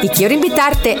Cáceres y quiero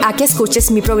invitarte a que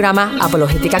escuches mi programa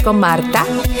Apologética con Marta,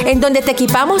 en donde te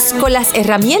equipamos con las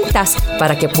herramientas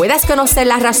para que puedas conocer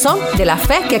la razón de la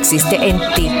fe que existe en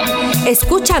ti.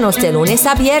 Escúchanos de lunes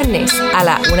a viernes a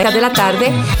la 1 de la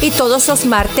tarde y todos los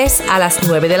martes a las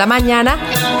 9 de la mañana,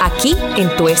 aquí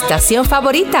en tu estación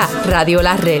favorita, Radio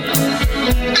La Red.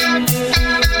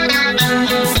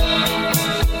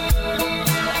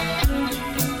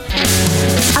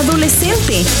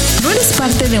 Adolescente, ¿no eres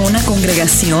parte de una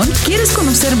congregación? ¿Quieres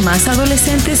conocer más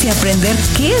adolescentes y aprender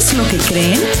qué es lo que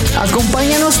creen?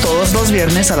 Acompáñanos todos los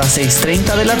viernes a las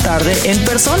 6:30 de la tarde en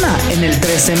persona en el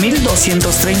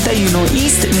 13231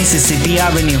 East Mississippi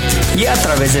Avenue y a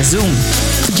través de Zoom.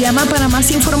 Llama para más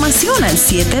información al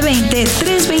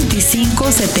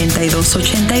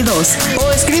 720-325-7282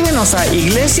 o escríbenos a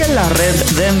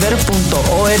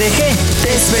iglesialareddenver.org.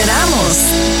 ¡Te esperamos!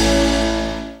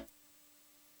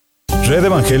 Red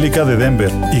Evangélica de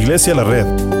Denver, Iglesia La Red.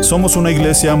 Somos una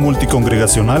iglesia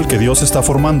multicongregacional que Dios está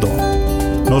formando.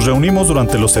 Nos reunimos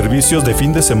durante los servicios de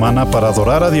fin de semana para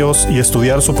adorar a Dios y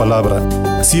estudiar su palabra.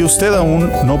 Si usted aún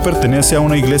no pertenece a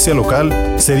una iglesia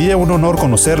local, sería un honor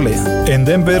conocerle. En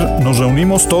Denver nos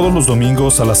reunimos todos los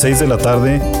domingos a las 6 de la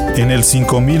tarde en el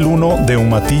 5001 de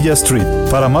Umatilla Street.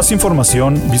 Para más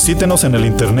información, visítenos en el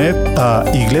internet a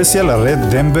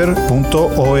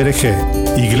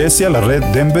iglesialareddenver.org.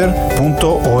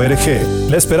 iglesialareddenver.org.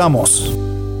 ¡Le esperamos!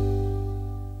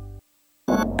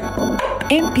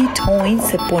 MP Towing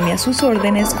se pone a sus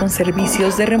órdenes con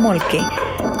servicios de remolque.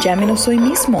 Llámenos hoy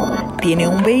mismo. ¿Tiene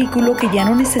un vehículo que ya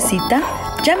no necesita?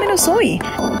 Llámenos hoy.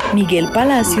 Miguel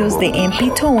Palacios de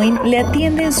MP Towing le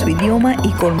atiende en su idioma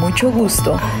y con mucho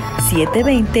gusto.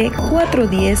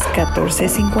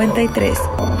 720-410-1453.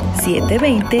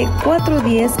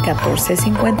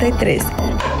 720-410-1453.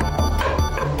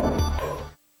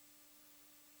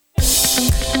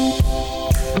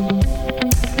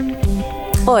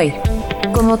 Hoy,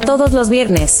 como todos los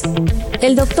viernes,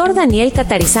 el Dr. Daniel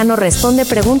Catarizano responde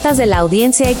preguntas de la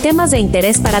audiencia y temas de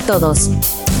interés para todos.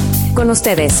 Con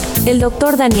ustedes, el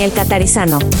Dr. Daniel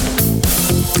Catarizano.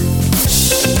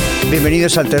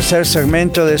 Bienvenidos al tercer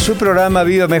segmento de su programa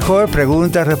Viva Mejor.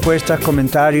 Preguntas, respuestas,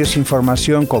 comentarios,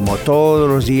 información como todos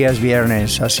los días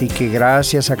viernes. Así que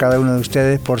gracias a cada uno de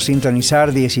ustedes por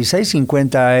sintonizar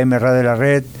 1650 AM Radio La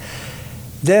Red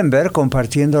Denver,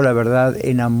 compartiendo la verdad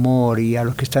en amor. Y a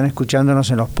los que están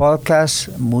escuchándonos en los podcasts,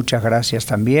 muchas gracias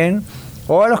también.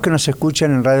 O a los que nos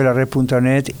escuchan en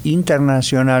radiolared.net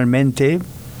internacionalmente.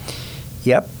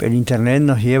 El internet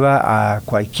nos lleva a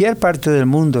cualquier parte del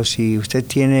mundo. Si usted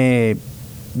tiene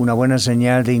una buena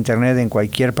señal de internet en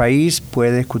cualquier país,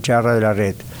 puede escuchar Radio La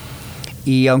Red.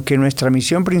 Y aunque nuestra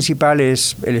misión principal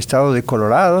es el estado de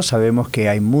Colorado, sabemos que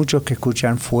hay muchos que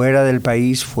escuchan fuera del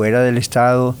país, fuera del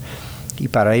estado, y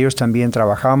para ellos también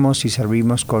trabajamos y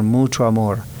servimos con mucho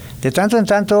amor. De tanto en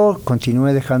tanto,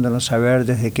 continúe dejándonos saber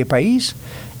desde qué país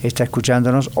está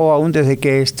escuchándonos o aún desde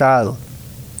qué estado.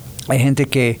 Hay gente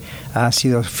que ha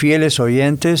sido fieles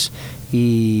oyentes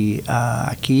y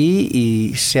aquí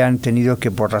y se han tenido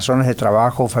que por razones de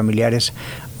trabajo o familiares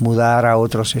mudar a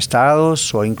otros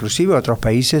estados o inclusive a otros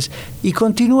países y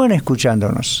continúan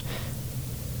escuchándonos.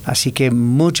 Así que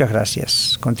muchas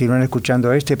gracias. Continúen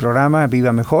escuchando este programa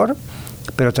Viva Mejor,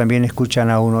 pero también escuchan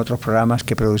aún otros programas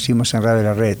que producimos en Radio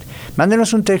La Red.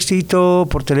 Mándenos un textito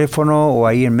por teléfono o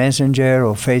ahí en Messenger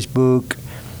o Facebook.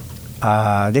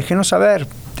 Déjenos saber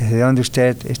desde dónde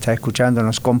usted está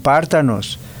escuchándonos.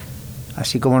 Compártanos.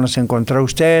 Así como nos encontró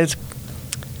usted,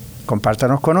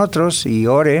 compártanos con otros y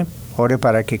ore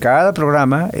para que cada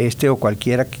programa, este o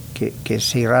cualquiera que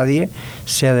se irradie,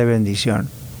 sea de bendición.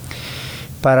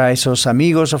 Para esos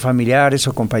amigos o familiares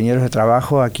o compañeros de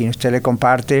trabajo a quien usted le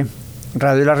comparte,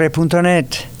 radiolared.net.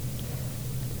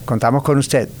 Contamos con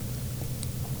usted.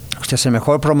 Usted es el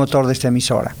mejor promotor de esta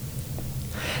emisora.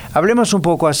 Hablemos un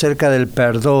poco acerca del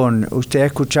perdón. Usted ha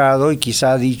escuchado y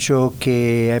quizá ha dicho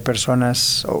que hay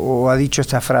personas, o ha dicho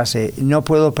esta frase: no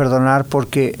puedo perdonar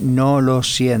porque no lo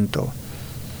siento.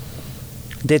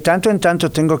 De tanto en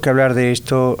tanto tengo que hablar de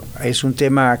esto. Es un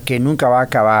tema que nunca va a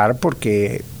acabar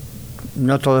porque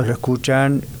no todos lo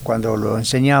escuchan cuando lo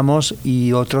enseñamos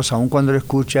y otros, aun cuando lo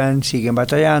escuchan, siguen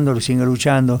batallando, lo siguen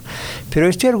luchando. Pero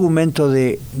este argumento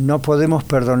de no podemos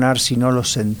perdonar si no lo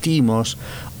sentimos,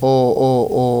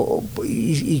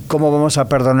 y cómo vamos a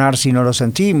perdonar si no lo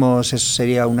sentimos, eso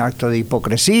sería un acto de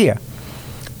hipocresía,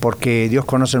 porque Dios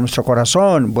conoce nuestro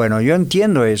corazón. Bueno, yo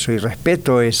entiendo eso y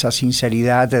respeto esa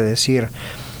sinceridad de decir,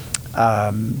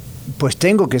 pues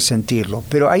tengo que sentirlo,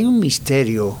 pero hay un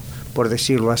misterio, por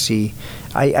decirlo así.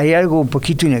 Hay algo un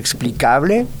poquito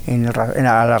inexplicable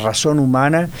a la razón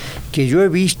humana que yo he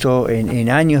visto en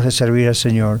años de servir al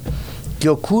Señor, que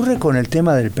ocurre con el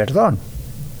tema del perdón.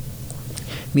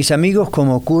 Mis amigos,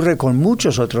 como ocurre con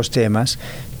muchos otros temas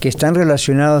que están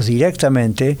relacionados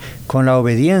directamente con la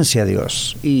obediencia a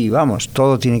Dios. Y vamos,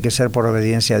 todo tiene que ser por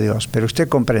obediencia a Dios, pero usted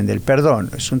comprende, el perdón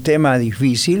es un tema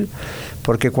difícil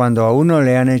porque cuando a uno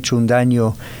le han hecho un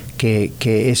daño que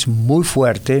es muy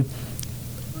fuerte,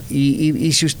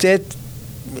 y si usted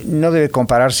no debe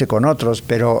compararse con otros,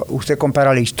 pero usted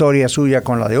compara la historia suya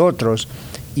con la de otros,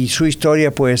 y su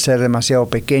historia puede ser demasiado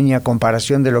pequeña a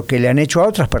comparación de lo que le han hecho a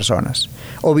otras personas,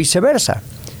 o viceversa,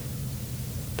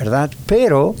 ¿verdad?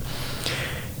 Pero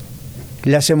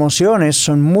las emociones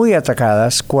son muy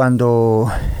atacadas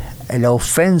cuando la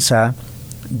ofensa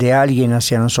de alguien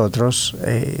hacia nosotros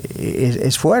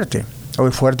es fuerte, o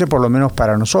es fuerte por lo menos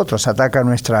para nosotros. Ataca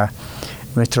nuestra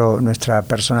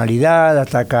personalidad,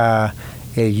 ataca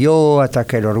el yo,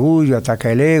 ataca el orgullo,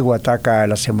 ataca el ego, ataca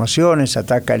las emociones,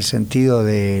 ataca el sentido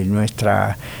de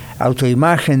nuestra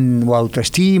autoimagen o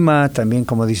autoestima, también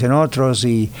como dicen otros,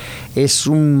 y es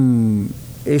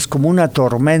como una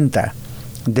tormenta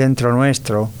dentro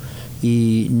nuestro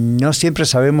y no siempre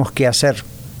sabemos qué hacer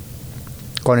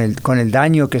con el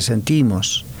daño que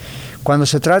sentimos. Cuando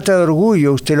se trata de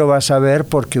orgullo, usted lo va a saber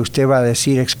porque usted va a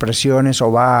decir expresiones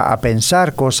o va a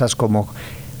pensar cosas como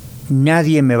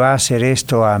nadie me va a hacer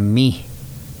esto a mí.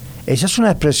 Esa es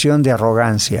una expresión de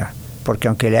arrogancia, porque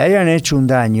aunque le hayan hecho un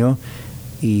daño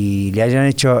y le hayan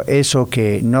hecho eso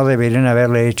que no deberían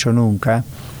haberle hecho nunca,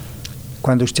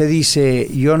 cuando usted dice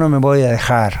yo no me voy a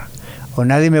dejar o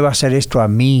nadie me va a hacer esto a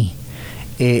mí,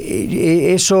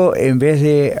 eso en vez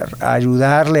de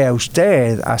ayudarle a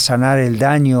usted a sanar el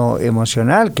daño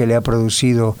emocional que le ha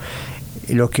producido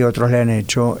lo que otros le han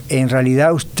hecho, en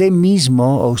realidad usted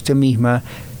mismo o usted misma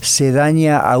se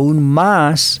daña aún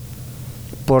más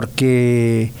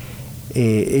porque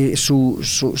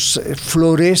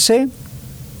florece,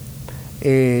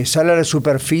 sale a la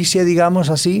superficie, digamos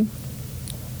así,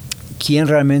 quién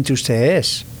realmente usted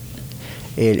es.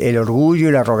 El orgullo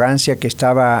y la arrogancia que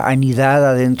estaba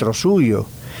anidada dentro suyo.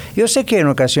 Yo sé que en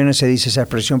ocasiones se dice esa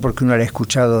expresión porque uno la ha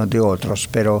escuchado de otros,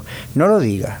 pero no lo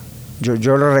diga.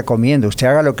 Yo lo recomiendo, usted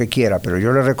haga lo que quiera, pero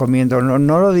yo le recomiendo,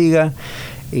 no lo diga,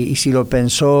 y si lo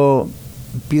pensó,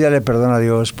 pídale perdón a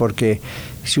Dios, porque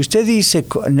si usted dice,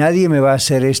 nadie me va a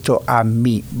hacer esto a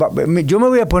mí, yo me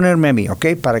voy a ponerme a mí,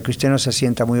 ¿ok? Para que usted no se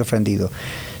sienta muy ofendido.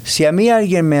 Si a mí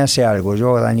alguien me hace algo,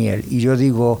 yo, Daniel, y yo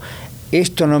digo,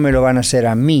 esto no me lo van a hacer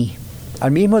a mí,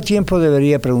 al mismo tiempo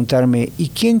debería preguntarme, ¿y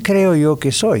quién creo yo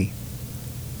que soy?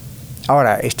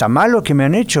 Ahora, ¿está mal lo que me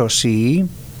han hecho? Sí.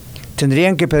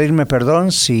 ¿Tendrían que pedirme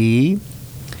perdón? Sí.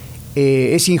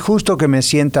 ¿Es injusto que me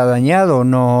sienta dañado?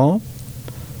 No.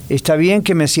 ¿Está bien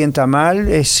que me sienta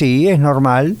mal? Sí, es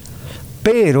normal.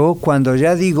 Pero cuando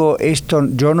ya digo esto,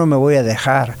 yo no me voy a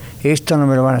dejar, esto no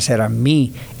me lo van a hacer a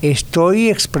mí, estoy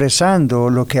expresando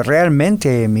lo que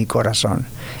realmente es mi corazón.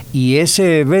 Y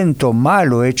ese evento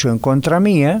malo hecho en contra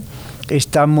mía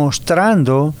está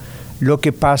mostrando lo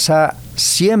que pasa,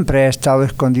 siempre ha estado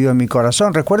escondido en mi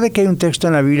corazón. Recuerde que hay un texto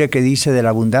en la Biblia que dice, de la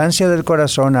abundancia del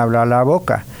corazón habla la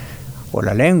boca, o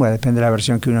la lengua, depende de la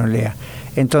versión que uno lea.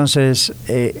 Entonces,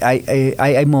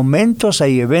 hay momentos,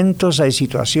 hay eventos, hay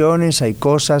situaciones, hay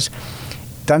cosas,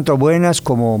 tanto buenas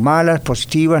como malas,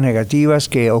 positivas, negativas,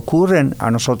 que ocurren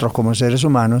a nosotros como seres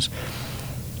humanos,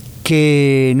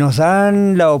 que nos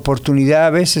dan la oportunidad, a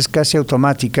veces casi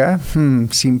automática,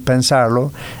 sin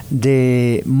pensarlo,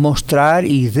 de mostrar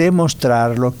y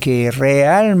demostrar lo que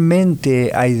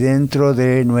realmente hay dentro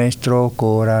de nuestro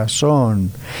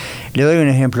corazón. Le doy un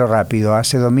ejemplo rápido.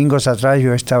 Hace domingos atrás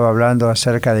yo estaba hablando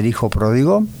acerca del hijo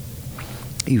pródigo,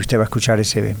 y usted va a escuchar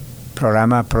ese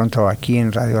programa pronto aquí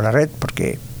en Radio La Red,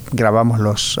 porque grabamos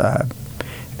los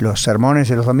sermones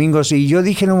de los domingos, y yo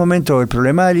dije en un momento, el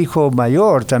problema del hijo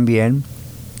mayor también,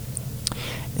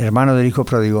 hermano del hijo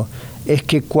pródigo, es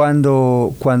que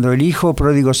cuando el hijo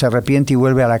pródigo se arrepiente y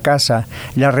vuelve a la casa,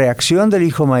 la reacción del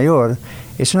hijo mayor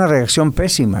es una reacción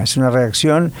pésima, es una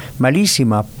reacción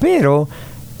malísima, pero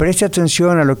preste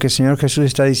atención a lo que el Señor Jesús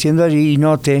está diciendo allí y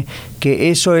note que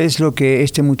eso es lo que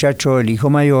este muchacho, el hijo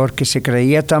mayor, que se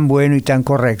creía tan bueno y tan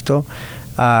correcto,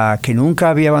 que nunca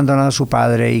había abandonado a su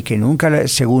padre y que nunca,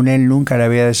 según él, nunca le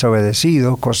había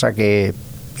desobedecido, cosa que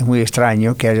es muy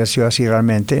extraño que haya sido así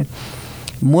realmente,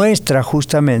 muestra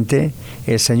justamente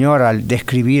el Señor al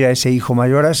describir a ese hijo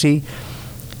mayor así,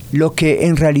 lo que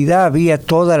en realidad había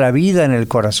toda la vida en el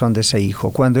corazón de ese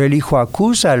hijo. Cuando el hijo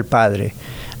acusa al padre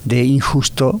de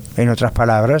injusto, en otras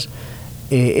palabras,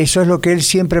 eso es lo que él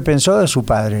siempre pensó de su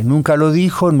padre. Nunca lo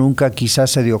dijo, nunca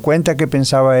quizás se dio cuenta que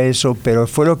pensaba eso, pero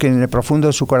fue lo que en el profundo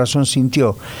de su corazón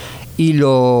sintió. Y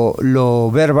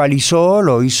lo verbalizó,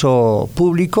 lo hizo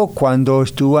público cuando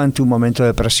estuvo ante un momento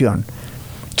de presión.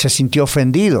 Se sintió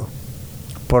ofendido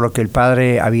por lo que el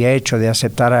padre había hecho de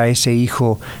aceptar a ese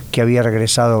hijo que había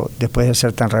regresado después de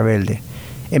ser tan rebelde,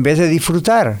 en vez de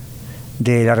disfrutar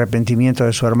del arrepentimiento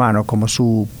de su hermano, como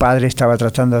su padre estaba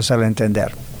tratando de hacerle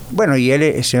entender. Bueno, y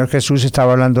el Señor Jesús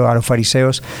estaba hablando a los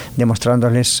fariseos,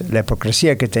 demostrándoles la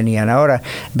hipocresía que tenían. Ahora,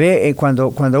 ve,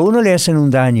 cuando a uno le hacen un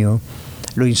daño,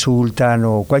 lo insultan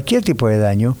o cualquier tipo de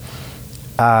daño,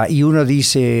 y uno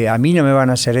dice, a mí no me van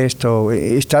a hacer esto,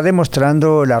 está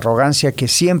demostrando la arrogancia que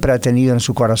siempre ha tenido en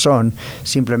su corazón.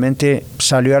 Simplemente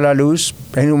salió a la luz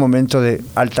en un momento de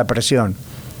alta presión.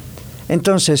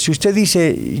 Entonces, si usted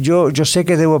dice, yo sé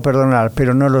que debo perdonar,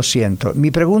 pero no lo siento, mi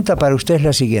pregunta para usted es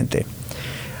la siguiente.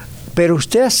 ¿Pero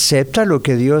usted acepta lo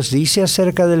que Dios dice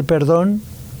acerca del perdón?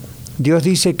 Dios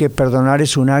dice que perdonar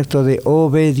es un acto de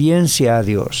obediencia a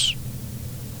Dios.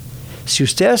 Si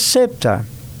usted acepta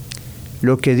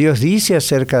lo que Dios dice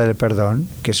acerca del perdón,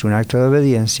 que es un acto de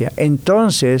obediencia,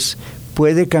 entonces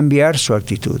puede cambiar su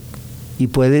actitud y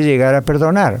puede llegar a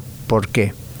perdonar. ¿Por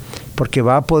qué? Porque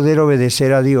va a poder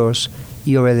obedecer a Dios,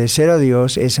 y obedecer a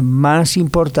Dios es más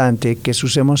importante que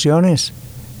sus emociones.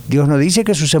 Dios no dice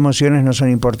que sus emociones no son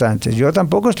importantes. Yo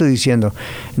tampoco estoy diciendo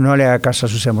no le haga caso a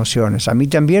sus emociones. A mí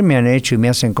también me han hecho y me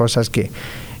hacen cosas que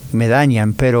me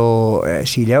dañan, pero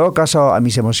si le hago caso a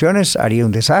mis emociones haría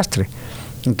un desastre.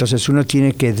 Entonces uno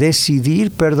tiene que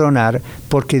decidir perdonar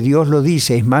porque Dios lo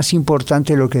dice. Es más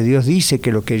importante lo que Dios dice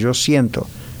que lo que yo siento.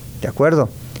 ¿De acuerdo?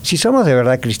 Si somos de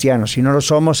verdad cristianos, si no lo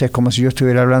somos, es como si yo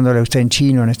estuviera hablándole a usted en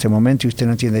chino en este momento y usted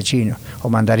no entiende chino o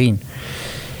mandarín.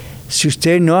 Si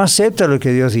usted no acepta lo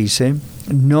que Dios dice,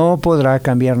 no podrá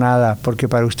cambiar nada, porque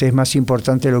para usted es más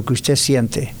importante lo que usted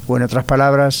siente. O en otras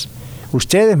palabras,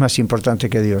 usted es más importante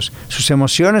que Dios. Sus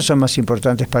emociones son más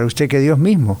importantes para usted que Dios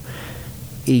mismo.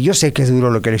 Y yo sé que es duro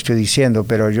lo que le estoy diciendo,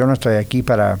 pero yo no estoy aquí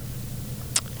para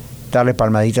darle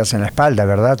palmaditas en la espalda,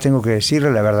 ¿verdad? Tengo que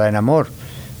decirle la verdad en amor.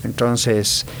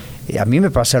 Entonces, a mí me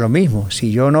pasa lo mismo.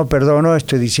 Si yo no perdono,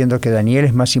 estoy diciendo que Daniel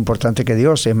es más importante que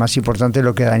Dios. Es más importante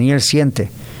lo que Daniel siente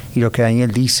y lo que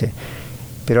Daniel dice.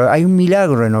 Pero hay un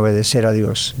milagro en obedecer a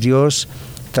Dios. Dios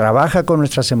trabaja con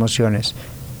nuestras emociones,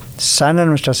 sana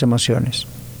nuestras emociones.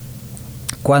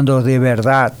 Cuando de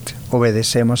verdad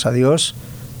obedecemos a Dios,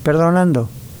 perdonando.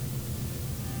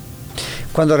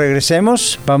 Cuando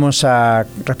regresemos, vamos a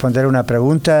responder una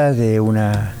pregunta de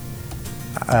una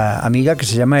amiga que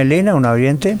se llama Elena, una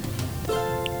oyente,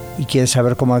 y quiere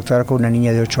saber cómo actuar con una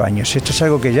niña de 8 años. Esto es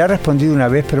algo que ya he respondido una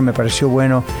vez, pero me pareció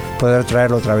bueno poder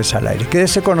traerlo otra vez al aire.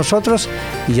 Quédese con nosotros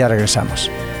y ya regresamos.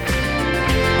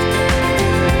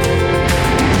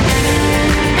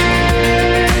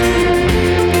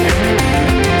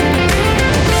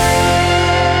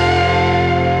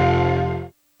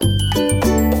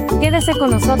 Quédese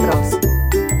con nosotros.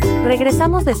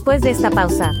 Regresamos después de esta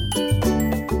pausa.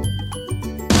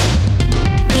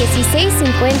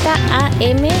 1650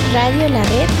 AM Radio La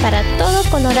Red para todo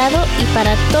Colorado y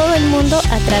para todo el mundo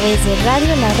a través de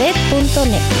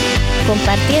radiolared.net,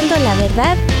 compartiendo la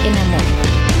verdad en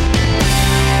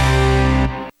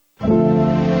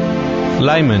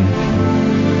amor. Lyman,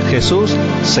 Jesús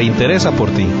se interesa por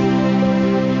ti.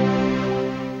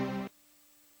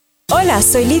 Hola,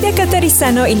 soy Lidia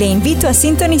Catarizano y le invito a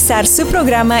sintonizar su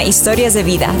programa Historias de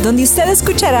Vida, donde usted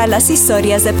escuchará las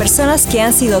historias de personas que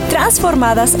han sido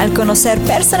transformadas al conocer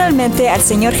personalmente al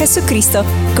Señor Jesucristo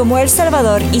como el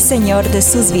Salvador y Señor de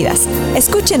sus vidas.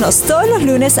 Escúchenos todos los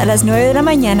lunes a las 9 de la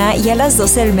mañana y a las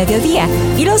 12 del mediodía,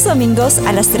 y los domingos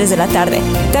a las 3 de la tarde.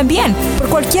 También por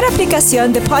cualquier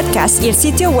aplicación de podcast y el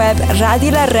sitio web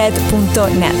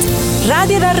radiolared.net.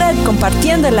 Radio La Red,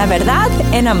 compartiendo la verdad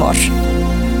en amor.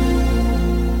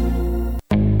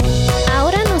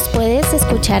 Puedes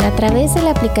escuchar a través de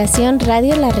la aplicación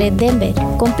Radio La Red Denver,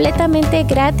 completamente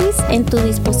gratis en tu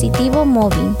dispositivo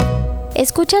móvil.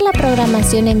 Escucha la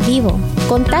programación en vivo,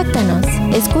 contáctanos,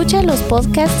 escucha los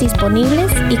podcasts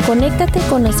disponibles y conéctate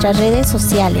con nuestras redes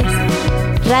sociales.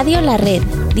 Radio La Red,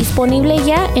 Disponible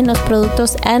ya en los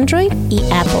productos Android y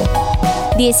Apple.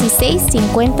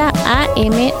 1650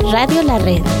 AM Radio La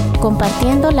Red,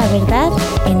 compartiendo la verdad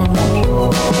en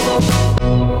amor.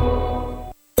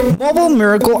 Mobile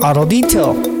Miracle Auto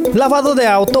Detail, lavado de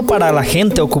auto para la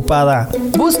gente ocupada.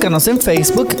 Búscanos en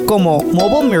Facebook como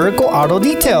Mobile Miracle Auto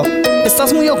Detail.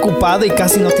 ¿Estás muy ocupado y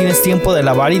casi no tienes tiempo de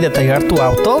lavar y detallar tu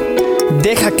auto?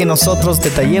 Deja que nosotros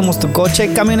detallemos tu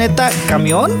coche, camioneta,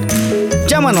 camión.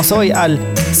 Llámanos hoy al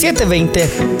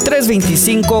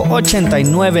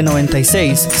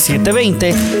 720-325-8996.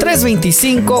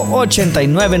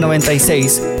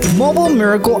 720-325-8996. Mobile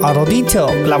Miracle Auto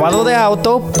Detail, lavado de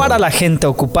auto para la gente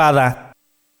ocupada.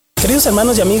 Queridos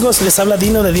hermanos y amigos, les habla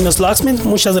Dino de Dino's Locksmith.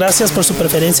 Muchas gracias por su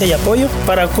preferencia y apoyo.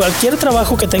 Para cualquier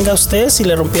trabajo que tenga usted, si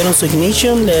le rompieron su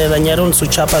ignition, le dañaron su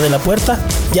chapa de la puerta,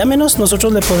 llámenos,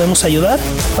 nosotros le podemos ayudar.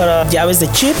 Para llaves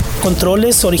de chip,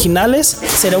 controles originales,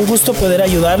 será un gusto poder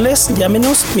ayudarles.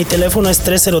 Llámenos, mi teléfono es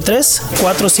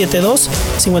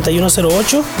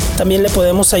 303-472-5108. También le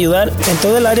podemos ayudar en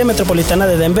todo el área metropolitana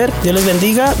de Denver. Dios les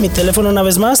bendiga. Mi teléfono una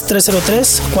vez más,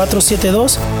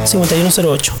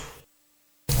 303-472-5108.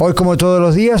 Hoy, como todos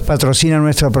los días, patrocina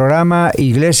nuestro programa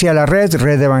Iglesia La Red,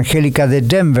 Red Evangélica de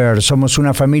Denver. Somos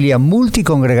una familia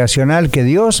multicongregacional que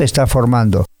Dios está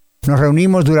formando. Nos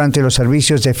reunimos durante los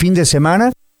servicios de fin de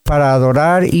semana para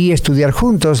adorar y estudiar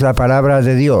juntos la palabra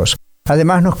de Dios.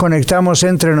 Además, nos conectamos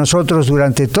entre nosotros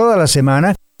durante toda la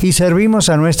semana y servimos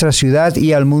a nuestra ciudad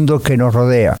y al mundo que nos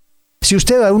rodea. Si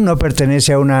usted aún no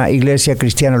pertenece a una iglesia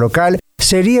cristiana local,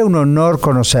 sería un honor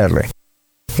conocerle.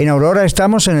 En Aurora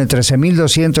estamos en el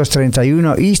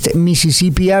 13231 East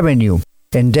Mississippi Avenue.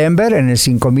 En Denver, en el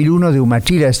 5001 de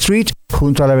Umatilla Street,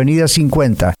 junto a la avenida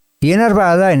 50. Y en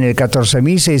Arvada, en el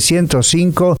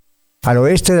 14605, al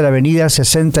oeste de la avenida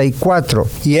 64.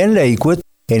 Y en Lakewood,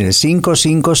 en el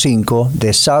 555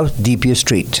 de South Deepview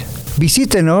Street.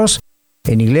 Visítenos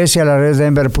en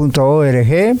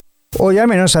iglesialareddenver.org o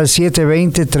llámenos al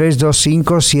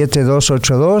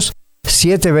 720-325-7282,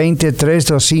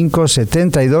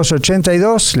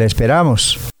 720-325-7282. Le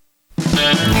esperamos.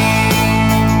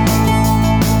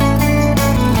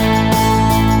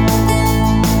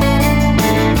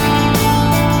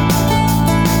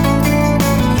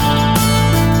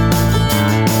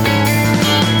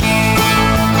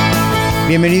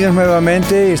 Bienvenidos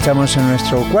nuevamente, estamos en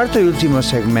nuestro cuarto y último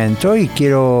segmento y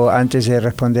quiero, antes de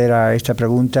responder a esta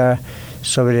pregunta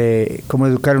sobre cómo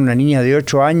educar a una niña de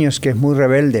 8 años que es muy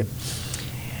rebelde,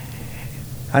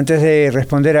 antes de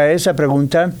responder a esa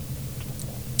pregunta,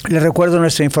 les recuerdo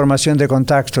nuestra información de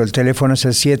contacto. El teléfono es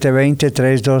el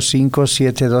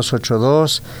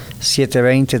 720-325-7282,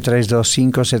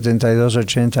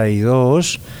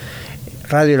 720-325-7282,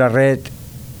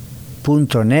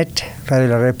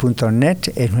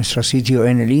 radiolared.net es nuestro sitio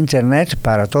en el internet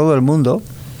para todo el mundo,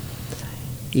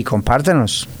 y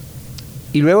compártanos.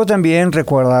 Y luego también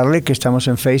recordarle que estamos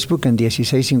en Facebook en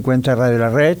 1650 Radio La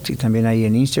Red y también ahí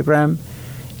en Instagram.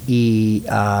 Y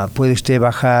puede usted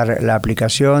bajar la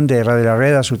aplicación de Radio La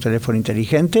Red a su teléfono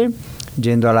inteligente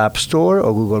yendo a la App Store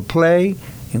o Google Play.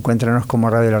 Encuéntranos como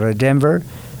Radio La Red Denver,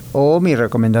 o mi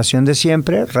recomendación de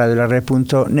siempre,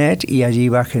 radiolared.net, y allí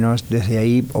bájenos desde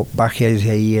ahí, o baje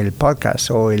desde ahí el podcast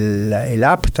o el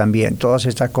app también, todas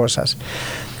estas cosas.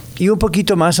 Y un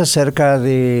poquito más acerca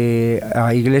de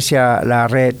Iglesia La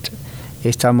Red.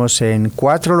 Estamos en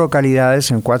 4 localidades,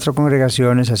 en 4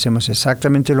 congregaciones, hacemos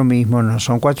exactamente lo mismo, no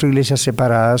son 4 iglesias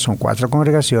separadas, son 4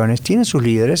 congregaciones, tienen sus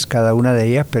líderes, cada una de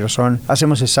ellas, pero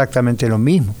hacemos exactamente lo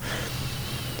mismo.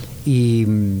 Y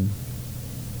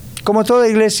como toda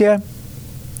iglesia,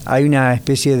 hay una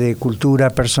especie de cultura,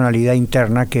 personalidad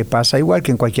interna que pasa igual que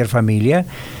en cualquier familia.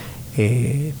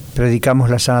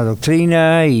 Predicamos la sana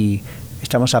doctrina y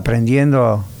estamos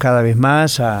aprendiendo cada vez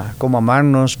más a cómo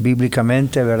amarnos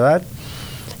bíblicamente, ¿verdad?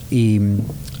 Y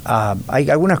hay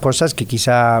algunas cosas que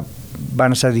quizá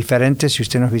van a ser diferentes si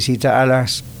usted nos visita a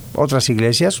las otras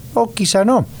iglesias, o quizá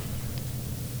no.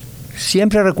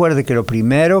 Siempre recuerde que lo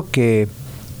primero que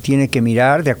tiene que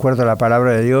mirar, de acuerdo a la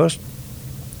palabra de Dios,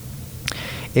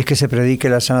 es que se predique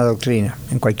la sana doctrina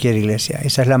en cualquier iglesia.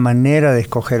 Esa es la manera de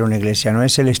escoger una iglesia, no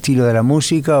es el estilo de la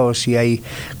música, o si hay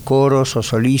coros o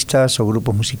solistas o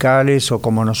grupos musicales, o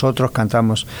como nosotros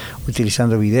cantamos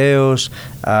utilizando videos.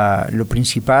 Lo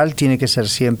principal tiene que ser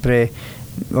siempre,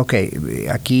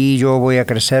 aquí yo voy a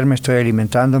crecer, me estoy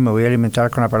alimentando, me voy a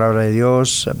alimentar con la palabra de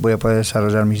Dios, voy a poder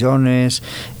desarrollar mis dones,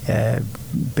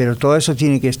 pero todo eso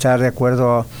tiene que estar de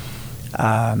acuerdo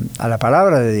a la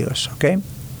palabra de Dios, ¿ok?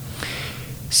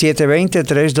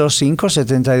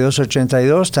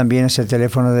 720-325-7282, también es el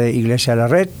teléfono de Iglesia La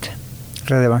Red,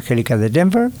 Red Evangélica de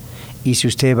Denver, Y si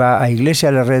usted va a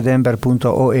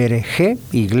iglesialareddenver.org,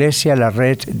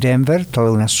 iglesialareddenver,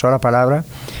 toda una sola palabra,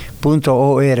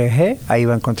 .org, ahí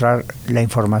va a encontrar la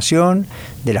información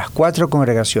de las 4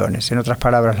 congregaciones. En otras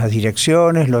palabras, las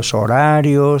direcciones, los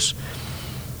horarios,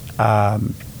 va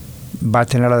a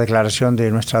tener la declaración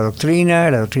de nuestra doctrina,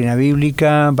 la doctrina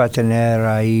bíblica, va a tener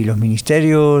ahí los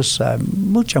ministerios,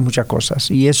 muchas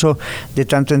cosas. Y eso de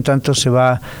tanto en tanto se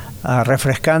va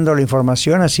refrescando la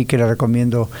información, así que le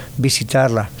recomiendo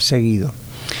visitarla seguido.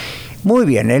 Muy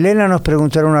bien, Elena nos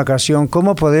preguntó en una ocasión,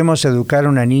 ¿cómo podemos educar a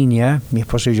una niña, mi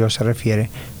esposo y yo se refiere,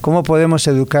 cómo podemos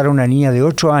educar a una niña de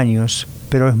 8 años,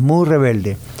 pero es muy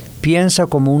rebelde, piensa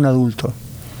como un adulto?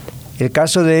 El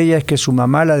caso de ella es que su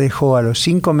mamá la dejó a los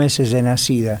 5 meses de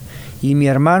nacida y mi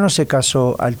hermano se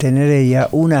casó al tener ella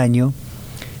 1 año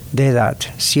de edad.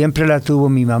 Siempre la tuvo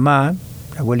mi mamá,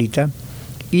 la abuelita,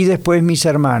 y después mis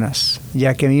hermanas,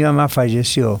 ya que mi mamá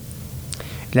falleció.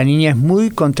 La niña es muy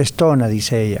contestona,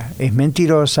 dice ella, es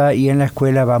mentirosa y en la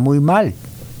escuela va muy mal.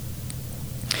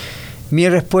 Mi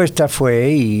respuesta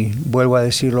fue, y vuelvo a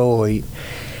decirlo hoy,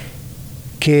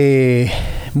 que,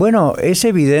 bueno, es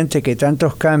evidente que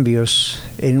tantos cambios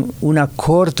en una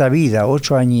corta vida,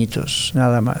 8 añitos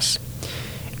nada más,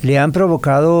 le han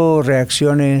provocado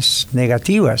reacciones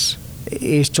negativas.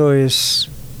 Esto es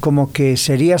como que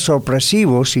sería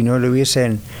sorpresivo si no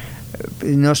hubiesen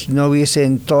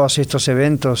todos estos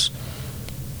eventos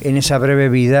en esa breve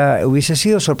vida. Hubiese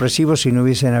sido sorpresivo si no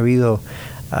hubiesen habido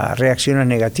reacciones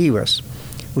negativas.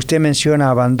 Usted menciona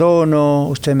abandono,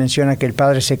 usted menciona que el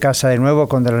padre se casa de nuevo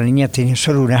cuando la niña tiene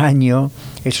solo 1 año.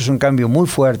 Eso es un cambio muy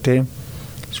fuerte.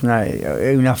 Es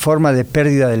una forma de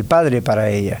pérdida del padre para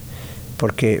ella,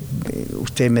 porque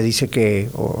usted me dice que,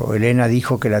 o Elena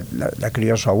dijo que la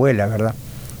crió su abuela, ¿verdad?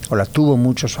 O la tuvo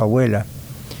mucho su abuela.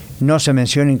 No se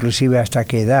menciona inclusive hasta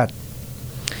qué edad.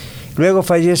 Luego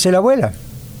fallece la abuela.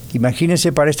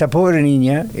 Imagínense, para esta pobre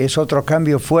niña es otro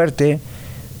cambio fuerte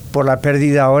por la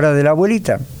pérdida ahora de la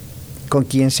abuelita, con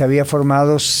quien se había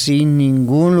formado sin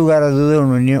ningún lugar a duda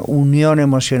una unión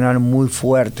emocional muy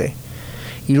fuerte.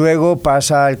 Y luego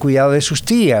pasa al cuidado de sus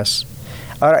tías.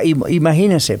 Ahora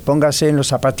imagínense, póngase en los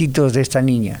zapatitos de esta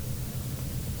niña.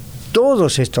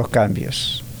 Todos estos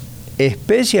cambios,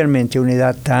 especialmente a una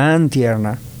edad tan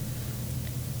tierna,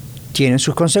 tienen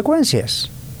sus consecuencias.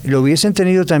 Lo hubiesen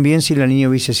tenido también si la niña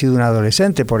hubiese sido una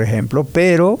adolescente, por ejemplo,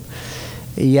 pero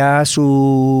ya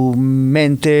su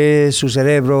mente, su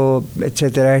cerebro,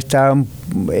 etcétera,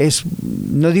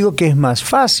 no digo que es más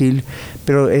fácil,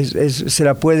 pero se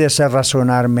la puede hacer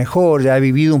razonar mejor, ya ha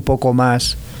vivido un poco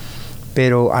más,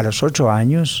 pero a los 8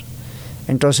 años,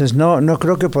 entonces no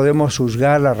creo que podemos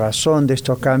juzgar la razón de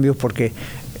estos cambios porque,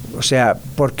 o sea,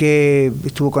 ¿por qué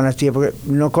estuvo con las tías? Porque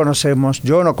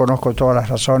yo no conozco todas las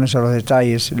razones o los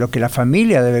detalles. Lo que la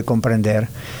familia debe comprender,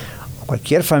 o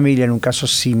cualquier familia en un caso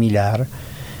similar,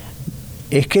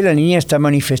 es que la niña está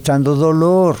manifestando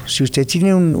dolor. Si usted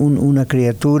tiene una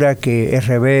criatura que es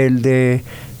rebelde,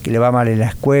 que le va mal en la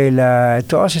escuela,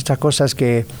 todas estas cosas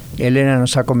que Elena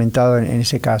nos ha comentado en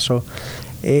ese caso,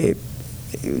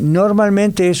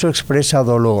 normalmente eso expresa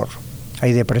dolor.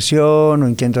 Hay depresión o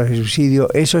intentos de suicidio,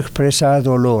 eso expresa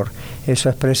dolor, eso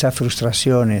expresa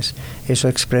frustraciones, eso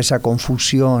expresa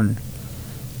confusión.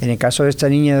 En el caso de esta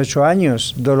niña de 8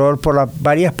 años, dolor por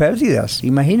varias pérdidas.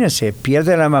 Imagínense,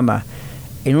 pierde a la mamá,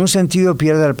 en un sentido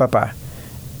pierde al papá,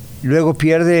 luego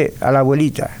pierde a la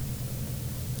abuelita,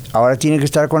 ahora tiene que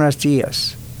estar con las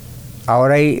tías.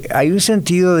 Ahora hay un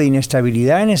sentido de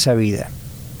inestabilidad en esa vida.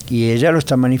 Y ella lo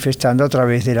está manifestando a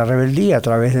través de la rebeldía, a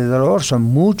través del dolor. Son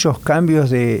muchos cambios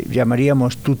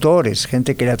llamaríamos tutores,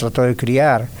 gente que la trató de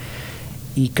criar.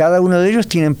 Y cada uno de ellos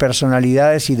tienen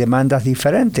personalidades y demandas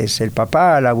diferentes. El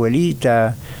papá, la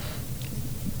abuelita,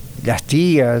 las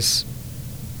tías.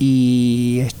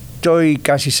 Y estoy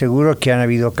casi seguro que han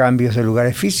habido cambios de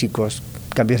lugares físicos,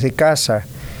 cambios de casa,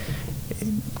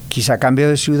 quizá cambios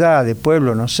de ciudad, de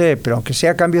pueblo, no sé. Pero aunque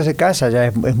sea cambios de casa, ya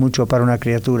es mucho para una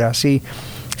criatura así.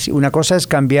 Una cosa es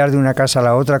cambiar de una casa a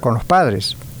la otra con los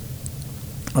padres.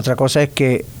 Otra cosa es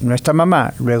que no está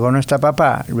mamá, luego no está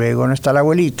papá, luego no está la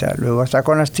abuelita, luego está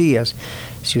con las tías.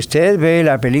 Si usted ve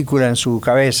la película en su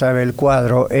cabeza, ve el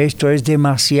cuadro, esto es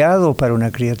demasiado para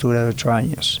una criatura de 8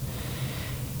 años.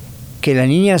 Que la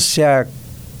niña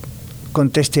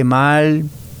conteste mal,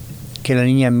 que la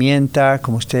niña mienta,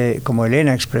 como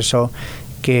Elena expresó,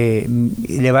 que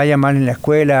le vaya mal en la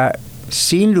escuela,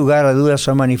 sin lugar a dudas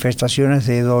son manifestaciones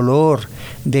de dolor,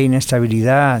 de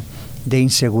inestabilidad, de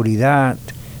inseguridad,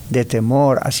 de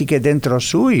temor. Así que dentro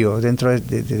suyo, dentro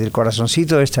del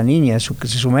corazoncito de esta niña, de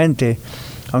su mente,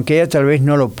 aunque ella tal vez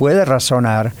no lo puede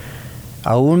razonar,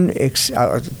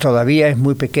 todavía es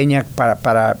muy pequeña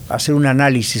para hacer un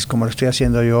análisis como lo estoy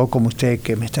haciendo yo, como usted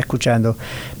que me está escuchando.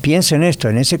 Piensa en esto,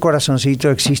 en ese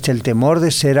corazoncito existe el temor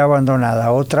de ser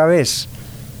abandonada otra vez,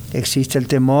 existe el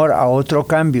temor a otro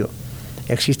cambio,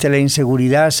 existe la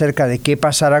inseguridad acerca de qué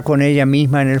pasará con ella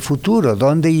misma en el futuro,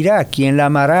 dónde irá, quién la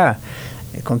amará,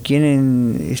 con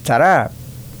quién estará.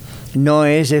 No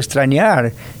es de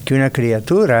extrañar que una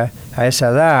criatura a esa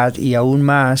edad y aún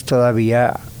más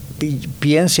todavía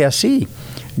piense así.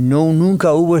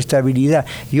 Nunca hubo estabilidad.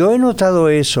 Yo he notado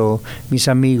eso, mis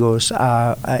amigos,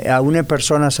 aún en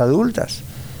personas adultas,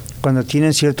 cuando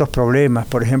tienen ciertos problemas,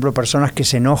 por ejemplo, personas que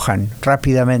se enojan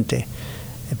rápidamente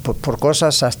por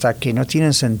cosas hasta que no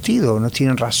tienen sentido, no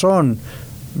tienen razón,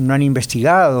 no han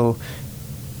investigado.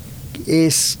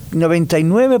 Es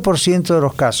 99% de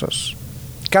los casos,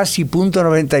 casi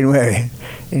 0.99,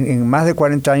 en más de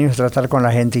 40 años de tratar con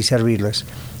la gente y servirles,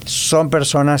 son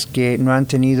personas que no han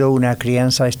tenido una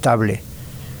crianza estable.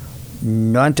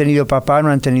 No han tenido papá, no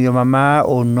han tenido mamá,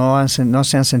 o no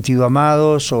se han sentido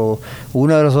amados, o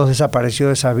uno de los dos desapareció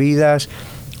de esas vidas,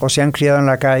 o se han criado en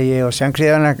la calle, o se han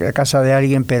criado en la casa de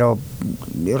alguien, pero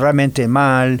realmente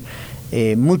mal.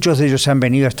 Muchos de ellos han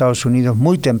venido a Estados Unidos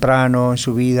muy temprano en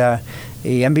su vida,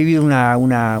 han vivido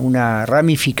una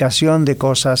ramificación de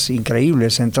cosas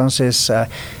increíbles. Entonces,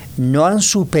 no han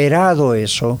superado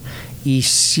eso y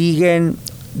siguen,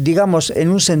 digamos, en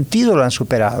un sentido lo han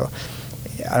superado.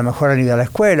 A lo mejor han ido a la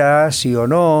escuela, sí o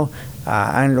no,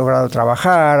 han logrado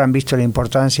trabajar, han visto la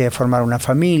importancia de formar una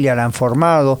familia, la han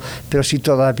formado, pero si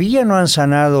todavía no han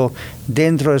sanado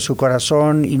dentro de su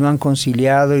corazón y no han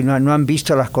conciliado y no han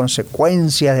visto las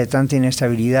consecuencias de tanta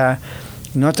inestabilidad,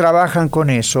 no trabajan con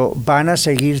eso, van a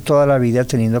seguir toda la vida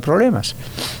teniendo problemas.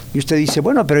 Y usted dice,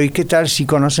 bueno, pero ¿y qué tal si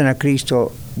conocen a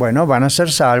Cristo? Bueno, van a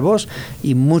ser salvos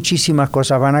y muchísimas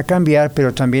cosas van a cambiar,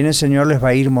 pero también el Señor les va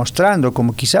a ir mostrando,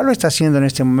 como quizá lo está haciendo en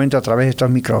este momento a través de estos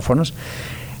micrófonos,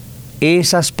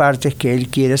 esas partes que Él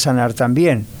quiere sanar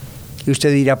también. Y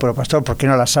usted dirá, pero pastor, ¿por qué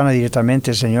no la sana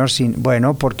directamente el Señor?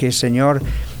 Bueno, porque el Señor,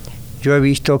 yo he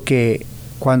visto que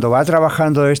cuando va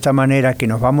trabajando de esta manera, que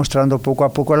nos va mostrando poco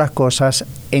a poco las cosas,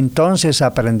 entonces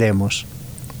aprendemos.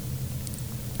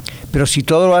 Pero si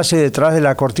todo lo hace detrás de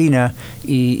la cortina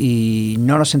y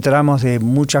no nos enteramos de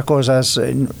muchas cosas,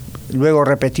 luego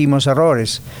repetimos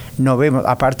errores, no vemos,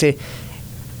 aparte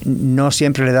no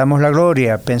siempre le damos la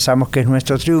gloria, pensamos que es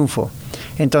nuestro triunfo.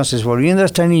 Entonces, volviendo a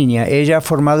esta niña, ella ha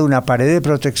formado una pared de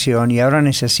protección y ahora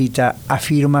necesita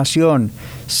afirmación,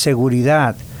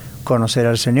 seguridad, conocer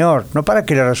al Señor, no para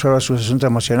que le resuelva sus asuntos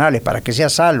emocionales, para que sea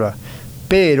salva,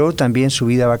 pero también su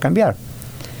vida va a cambiar.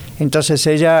 Entonces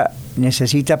ella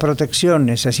necesita protección,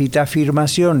 necesita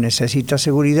afirmación, necesita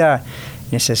seguridad,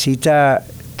 necesita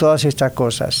todas estas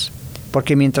cosas.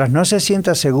 Porque mientras no se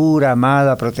sienta segura,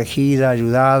 amada, protegida,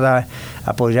 ayudada,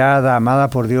 apoyada, amada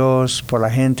por Dios, por la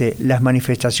gente, las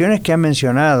manifestaciones que ha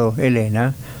mencionado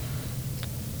Elena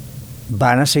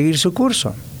van a seguir su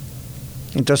curso.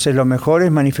 Entonces lo mejor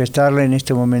es manifestarle en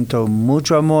este momento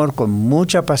mucho amor, con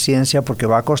mucha paciencia, porque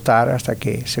va a costar hasta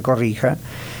que se corrija.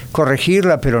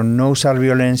 Corregirla, pero no usar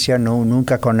violencia,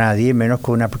 nunca con nadie, menos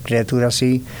con una criatura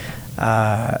así.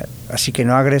 Así que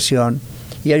no agresión.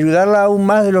 Y ayudarla aún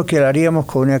más de lo que haríamos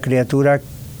con una criatura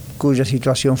cuya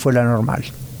situación fue la normal.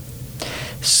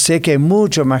 Sé que hay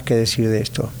mucho más que decir de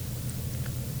esto.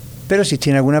 Pero si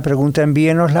tiene alguna pregunta,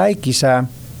 envíenosla y quizá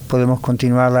podemos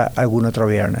continuarla algún otro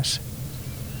viernes.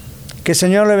 Que el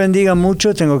Señor le bendiga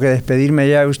mucho. Tengo que despedirme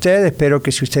ya de usted. Espero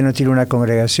que si usted no tiene una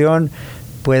congregación,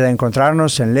 pueda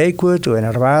encontrarnos en Lakewood o en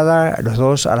Arvada, los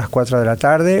dos a las 4 de la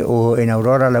tarde, o en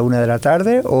Aurora a la 1 de la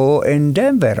tarde, o en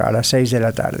Denver a las 6 de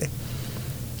la tarde.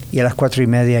 Y a las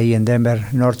 4:30 ahí en Denver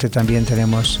Norte también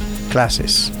tenemos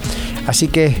clases. Así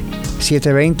que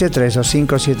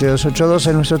 720-325-7282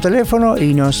 es nuestro teléfono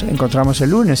y nos encontramos el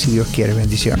lunes si Dios quiere.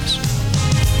 Bendiciones.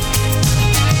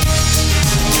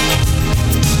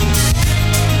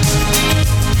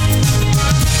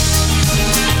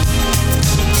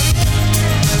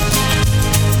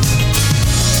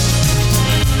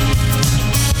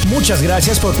 Muchas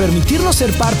gracias por permitirnos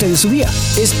ser parte de su día.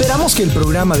 Esperamos que el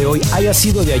programa de hoy haya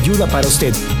sido de ayuda para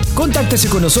usted. Contáctese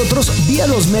con nosotros vía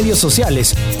los medios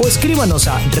sociales o escríbanos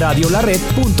a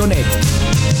radiolared.net.